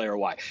 DFA player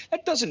Y.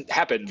 That doesn't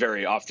happen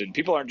very often.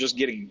 People aren't just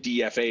getting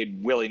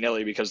DFA'd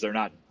willy-nilly because they're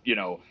not,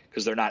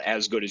 because they're not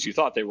as good as you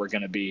thought they were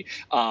going to be.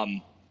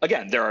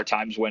 Again, there are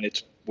times when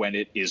it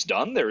is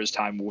done. There is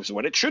times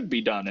when it should be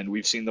done, and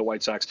we've seen the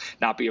White Sox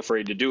not be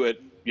afraid to do it,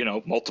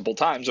 multiple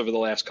times over the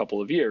last couple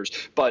of years.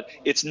 But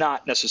it's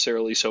not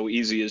necessarily so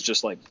easy as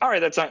just like, all right,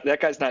 that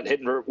guy's not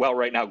hitting well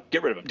right now,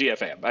 get rid of him,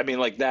 DFA him. I mean,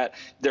 like that.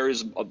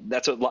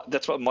 That's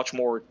a much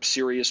more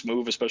serious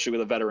move, especially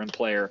with a veteran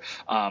player,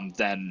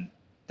 than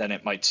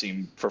it might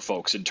seem for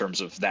folks in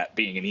terms of that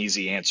being an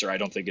easy answer. I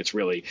don't think it's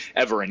really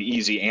ever an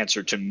easy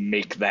answer to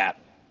make that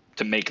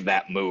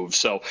move.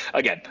 So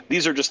again,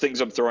 these are just things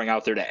I'm throwing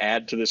out there to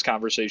add to this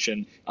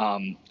conversation.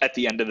 At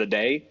the end of the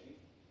day,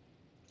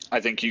 I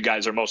think you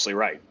guys are mostly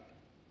right.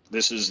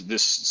 This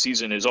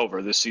season is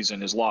over. This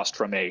season is lost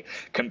from a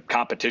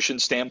competition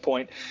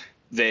standpoint.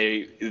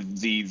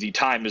 The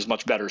time is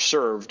much better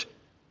served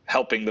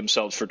helping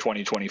themselves for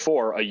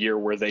 2024, a year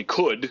where they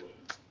could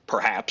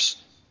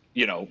perhaps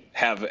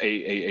have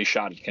a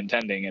shot at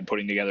contending and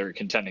putting together a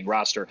contending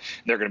roster.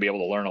 They're going to be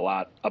able to learn a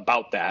lot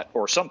about that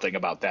or something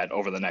about that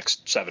over the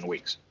next 7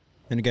 weeks.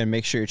 And again,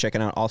 make sure you're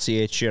checking out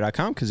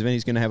allchgo.com, because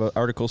Vinny's going to have an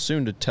article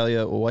soon to tell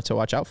you what to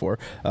watch out for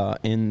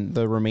in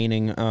the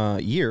remaining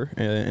year,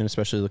 and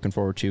especially looking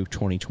forward to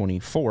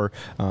 2024.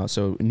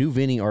 So new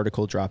Vinny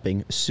article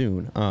dropping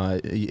soon.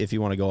 If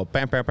you want to go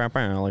bam, bam, bam,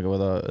 bam, like with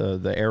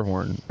the air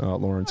horn,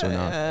 Lawrence, or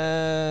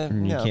not.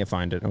 You can't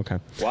find it. Okay.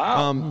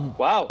 Wow.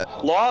 Wow.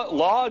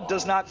 Law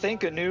does not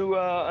think a new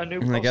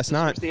I guess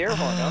not. The air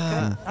horn.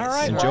 Okay. All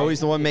right. And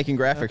Joey's the one making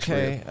graphics for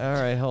you.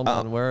 All right. Hold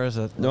on. Where is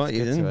it? No,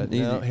 you didn't.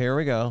 No, here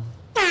we go.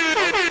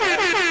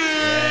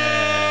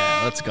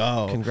 Let's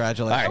go.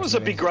 Congratulations. That was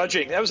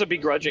a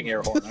begrudging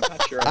air horn. I'm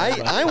not sure.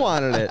 I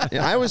wanted it.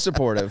 I was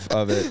supportive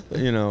of it.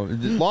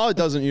 Law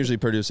doesn't usually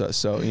produce us,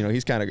 so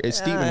he's kind of.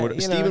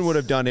 Steven would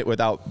have done it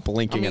without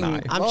blinking an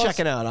eye. I'm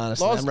checking out,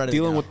 honestly. Law's I'm ready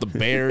dealing to go. with the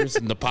Bears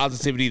and the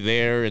positivity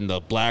there, and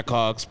the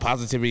Blackhawks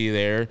positivity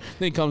there.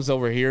 Then he comes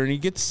over here and he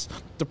gets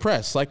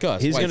depressed like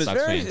us. He's White gonna-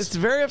 Sox fans. It's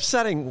very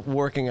upsetting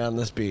working on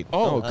this beat.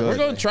 Good. We're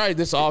going to try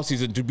this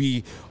offseason to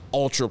be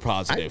ultra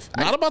positive.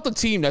 Not about the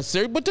team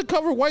necessarily, but to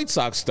cover White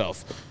Sox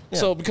stuff. Yeah.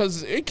 So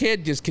because it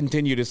can't just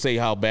continue to say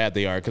how bad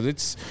they are, because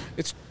it's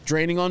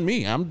draining on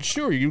me. I'm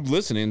sure you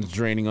listening is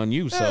draining on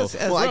you. So Yes,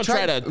 we're going to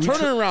try to turn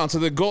it around to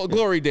the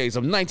glory days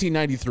of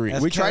 1993.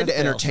 We tried to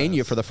entertain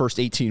you for the first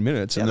 18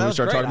 minutes, and then we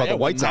started talking about the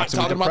White Sox.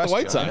 Talking about the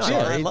White Sox.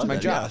 Yeah, It's my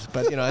job. Yes,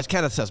 but as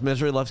Kenneth says,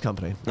 misery loves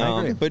company. I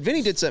agree. But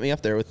Vinny did set me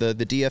up there with the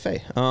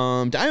DFA.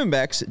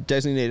 Diamondbacks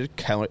designated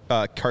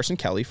Carson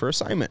Kelly for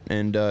assignment,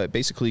 and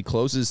basically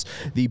closes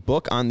the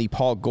book on the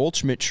Paul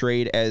Goldschmidt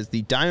trade, as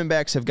the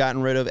Diamondbacks have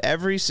gotten rid of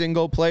every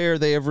single player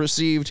they have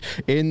received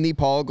in the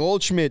Paul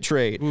Goldschmidt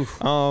trade.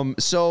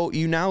 So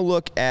you now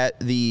look at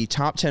the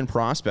top 10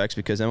 prospects,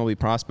 because MLB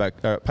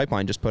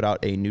Pipeline just put out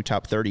a new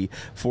top 30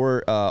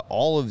 for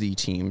all of the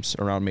teams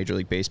around Major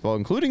League Baseball,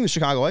 including the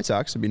Chicago White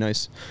Sox. It'd be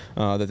nice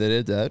that they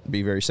did that. It'd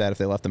be very sad if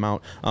they left them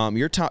out.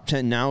 Your top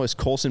 10 now is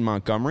Colson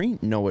Montgomery,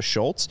 Noah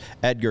Schultz,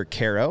 Edgar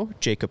Caro,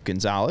 Jacob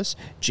Gonzalez,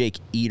 Jake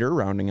Eater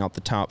rounding out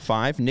the top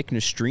 5, Nick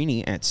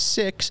Nastrini at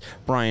 6,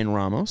 Brian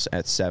Ramos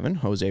at 7,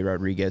 Jose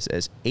Rodriguez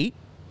as 8,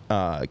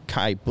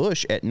 Kai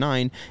Bush at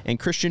 9, and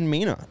Christian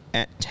Mena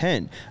at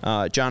 10.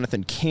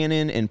 Jonathan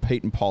Cannon and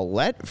Peyton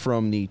Paulette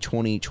from the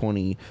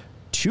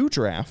 2022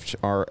 draft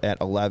are at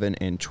 11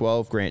 and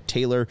 12. Grant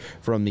Taylor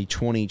from the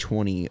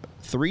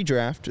 2023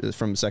 draft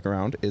from the second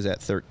round is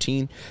at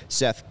 13.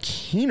 Seth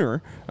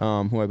Keener,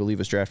 who I believe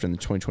was drafted in the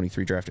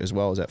 2023 draft as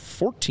well, is at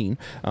 14.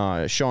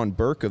 Sean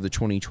Burke of the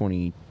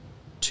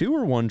 2022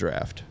 or 1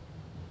 draft?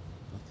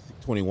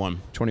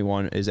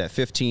 21 is at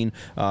 15.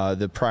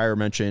 The prior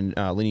mentioned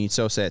Lenny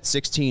Sosa at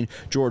 16.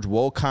 George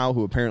Wolkow,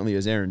 who apparently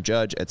is Aaron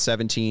Judge, at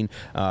 17.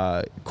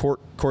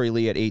 Corey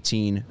Lee at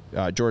 18.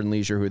 Jordan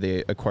Leisure, who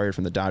they acquired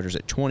from the Dodgers,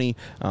 at 20.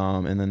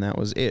 And then that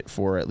was it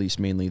for at least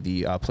mainly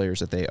the players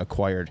that they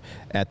acquired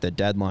at the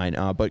deadline.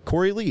 But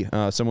Corey Lee,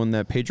 someone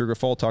that Pedro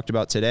Grifol talked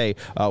about today,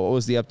 what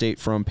was the update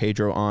from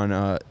Pedro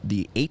on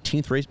the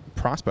 18th race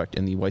prospect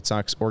in the White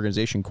Sox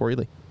organization, Corey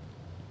Lee?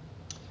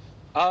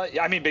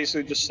 I mean,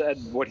 basically just said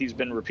what he's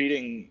been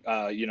repeating,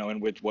 and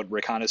with what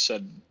Rick Hahn has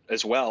said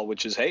as well,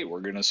 which is, hey,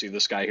 we're going to see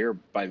this guy here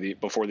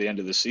before the end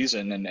of the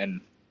season. And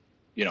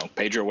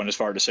Pedro went as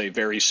far to say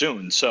very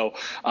soon. So,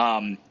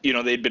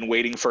 they'd been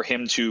waiting for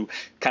him to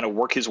kind of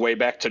work his way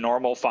back to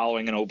normal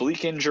following an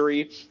oblique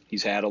injury.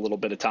 He's had a little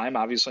bit of time,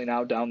 obviously,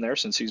 now down there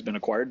since he's been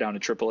acquired down to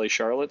AAA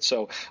Charlotte.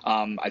 So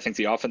I think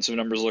the offensive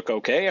numbers look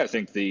okay. I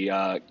think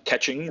the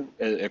catching,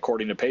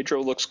 according to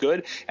Pedro, looks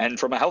good. And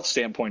from a health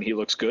standpoint, he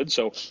looks good.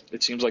 So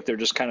it seems like they're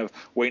just kind of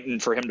waiting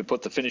for him to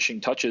put the finishing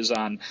touches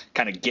on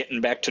kind of getting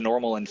back to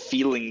normal and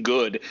feeling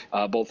good,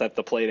 both at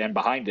the plate and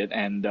behind it.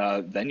 And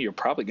then you're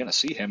probably going to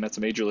see him at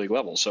the major league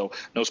level. So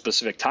no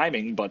specific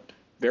timing, but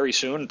very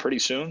soon, pretty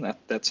soon.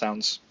 That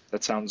sounds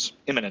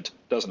imminent,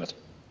 doesn't it?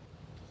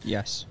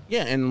 Yes.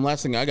 Yeah, and the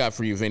last thing I got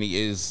for you, Vinny,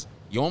 is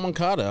Yoan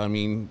Moncada. I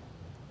mean,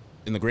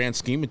 in the grand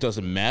scheme, it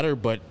doesn't matter,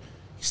 but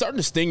he's starting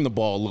to sting the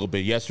ball a little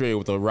bit. Yesterday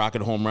with a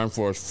rocket home run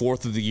for his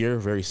 4th of the year.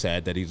 Very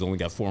sad that he's only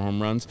got 4 home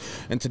runs.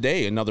 And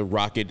today, another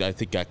rocket, I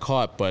think, got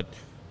caught. But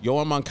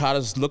Yoan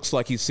Moncada looks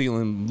like he's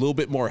feeling a little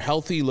bit more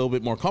healthy, a little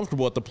bit more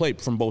comfortable at the plate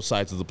from both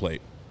sides of the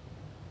plate.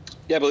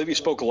 Yeah, I believe he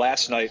spoke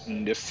last night,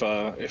 and if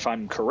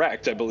I'm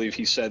correct, I believe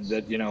he said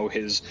that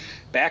his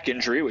back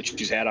injury, which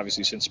he's had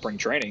obviously since spring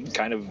training,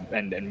 kind of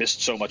and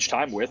missed so much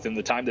time with, in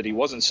the time that he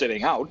wasn't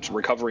sitting out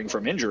recovering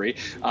from injury,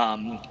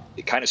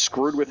 it kind of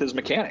screwed with his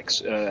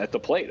mechanics at the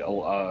plate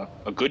a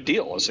good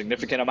deal, a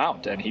significant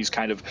amount, and he's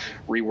kind of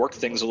reworked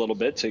things a little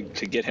bit to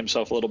get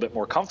himself a little bit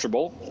more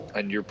comfortable,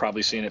 and you're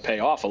probably seeing it pay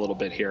off a little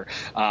bit here.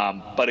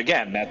 But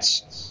again,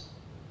 that's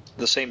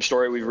the same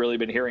story we've really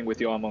been hearing with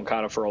Yoan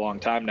Moncada for a long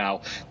time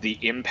now, the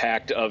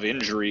impact of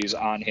injuries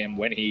on him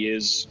when he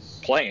is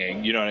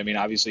playing. You know what I mean?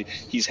 Obviously,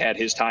 he's had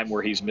his time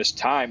where he's missed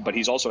time, but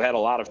he's also had a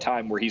lot of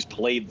time where he's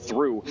played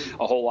through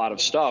a whole lot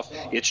of stuff.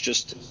 It's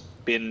just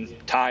been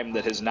time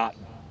that has not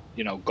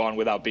gone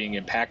without being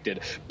impacted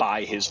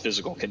by his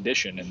physical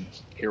condition. And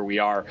here we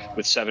are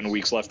with 7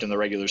 weeks left in the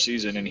regular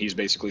season, and he's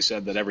basically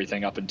said that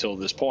everything up until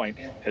this point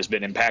has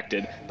been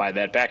impacted by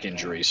that back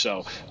injury.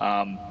 So,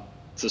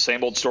 it's the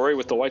same old story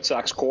with the White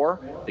Sox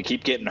core. They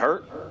keep getting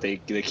hurt. They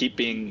keep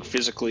being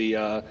physically,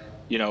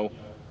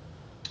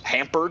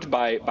 hampered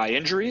by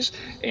injuries.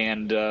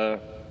 And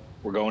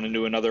we're going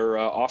into another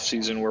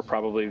offseason where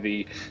probably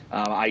the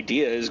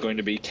idea is going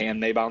to be, can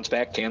they bounce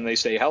back? Can they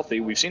stay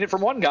healthy? We've seen it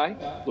from one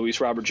guy. Luis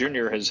Robert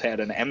Jr. has had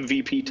an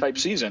MVP-type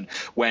season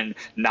when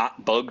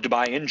not bugged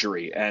by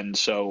injury. And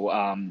so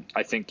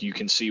I think you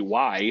can see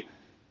why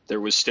there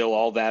was still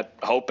all that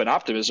hope and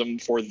optimism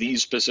for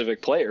these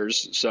specific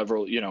players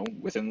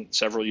within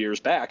several years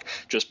back,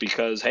 just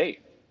because, hey,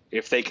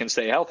 if they can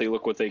stay healthy,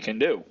 look what they can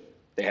do.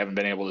 They haven't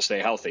been able to stay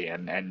healthy,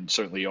 and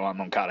certainly Yoan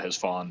Moncada has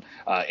fallen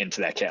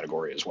into that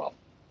category as well.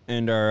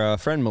 And our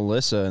friend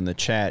Melissa in the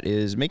chat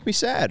is, make me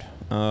sad.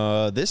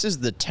 This is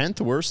the 10th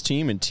worst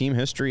team in team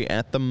history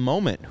at the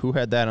moment. Who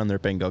had that on their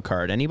bingo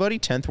card? Anybody?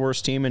 10th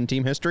worst team in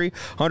team history?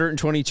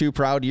 122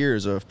 proud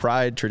years of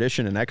pride,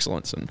 tradition, and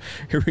excellence. And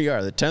here we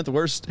are, the 10th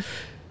worst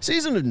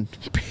season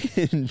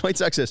in White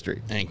Sox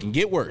history. And it can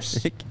get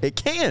worse. It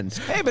can.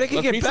 Hey, but it can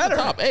Let's get reach to better.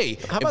 the top. Hey,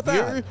 how about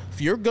that?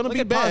 If you're going to Look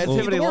be at bad, be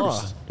positivity the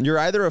law. worst. You're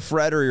either a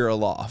Fred or you're a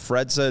Law.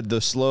 Fred said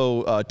the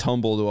slow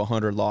tumble to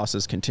 100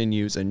 losses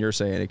continues, and you're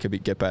saying it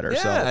could get better.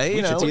 Yeah, so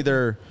you know. it's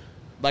either.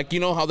 Like, you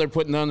know how they're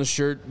putting on the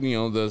shirt,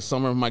 the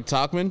summer of Mike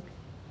Tauchman?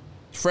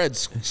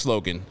 Fred's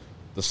slogan.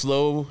 The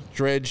slow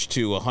dredge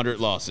to 100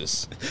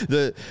 losses.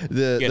 The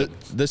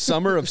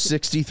summer of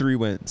 63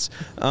 wins.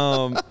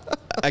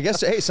 I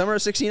guess, hey, summer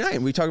of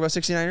 69. We talked about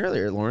 69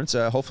 earlier, Lawrence.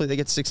 Hopefully they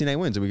get 69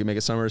 wins and we can make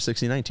a summer of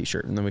 69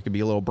 t-shirt. And then we could be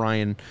a little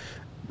Brian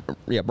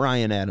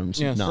Adams.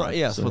 Yes,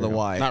 Yes, with a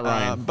Y. Not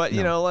Ryan. But,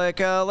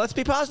 let's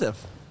be positive.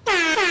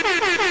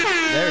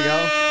 There you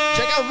go.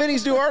 Check out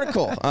Vinny's new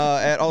article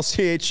at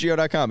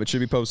allchgo.com. It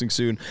should be posting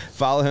soon.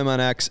 Follow him on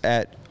X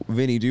at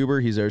Vinny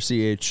Duber. He's our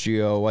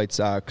CHGO White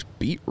Sox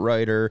beat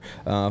writer.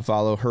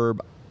 Follow Herb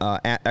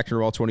at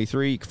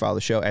Ecknerwall23. You can follow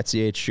the show at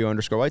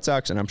CHGO_White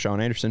Sox. And I'm Sean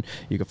Anderson.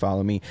 You can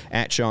follow me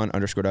at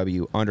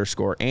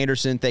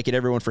Sean_W_Anderson. Thank you to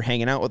everyone for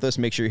hanging out with us.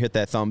 Make sure you hit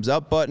that thumbs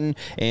up button.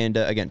 And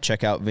again,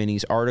 check out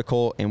Vinny's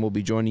article. And we'll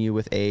be joining you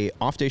with a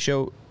off day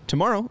show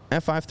tomorrow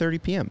at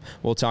 5:30 p.m.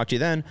 We'll talk to you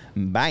then.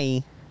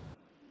 Bye.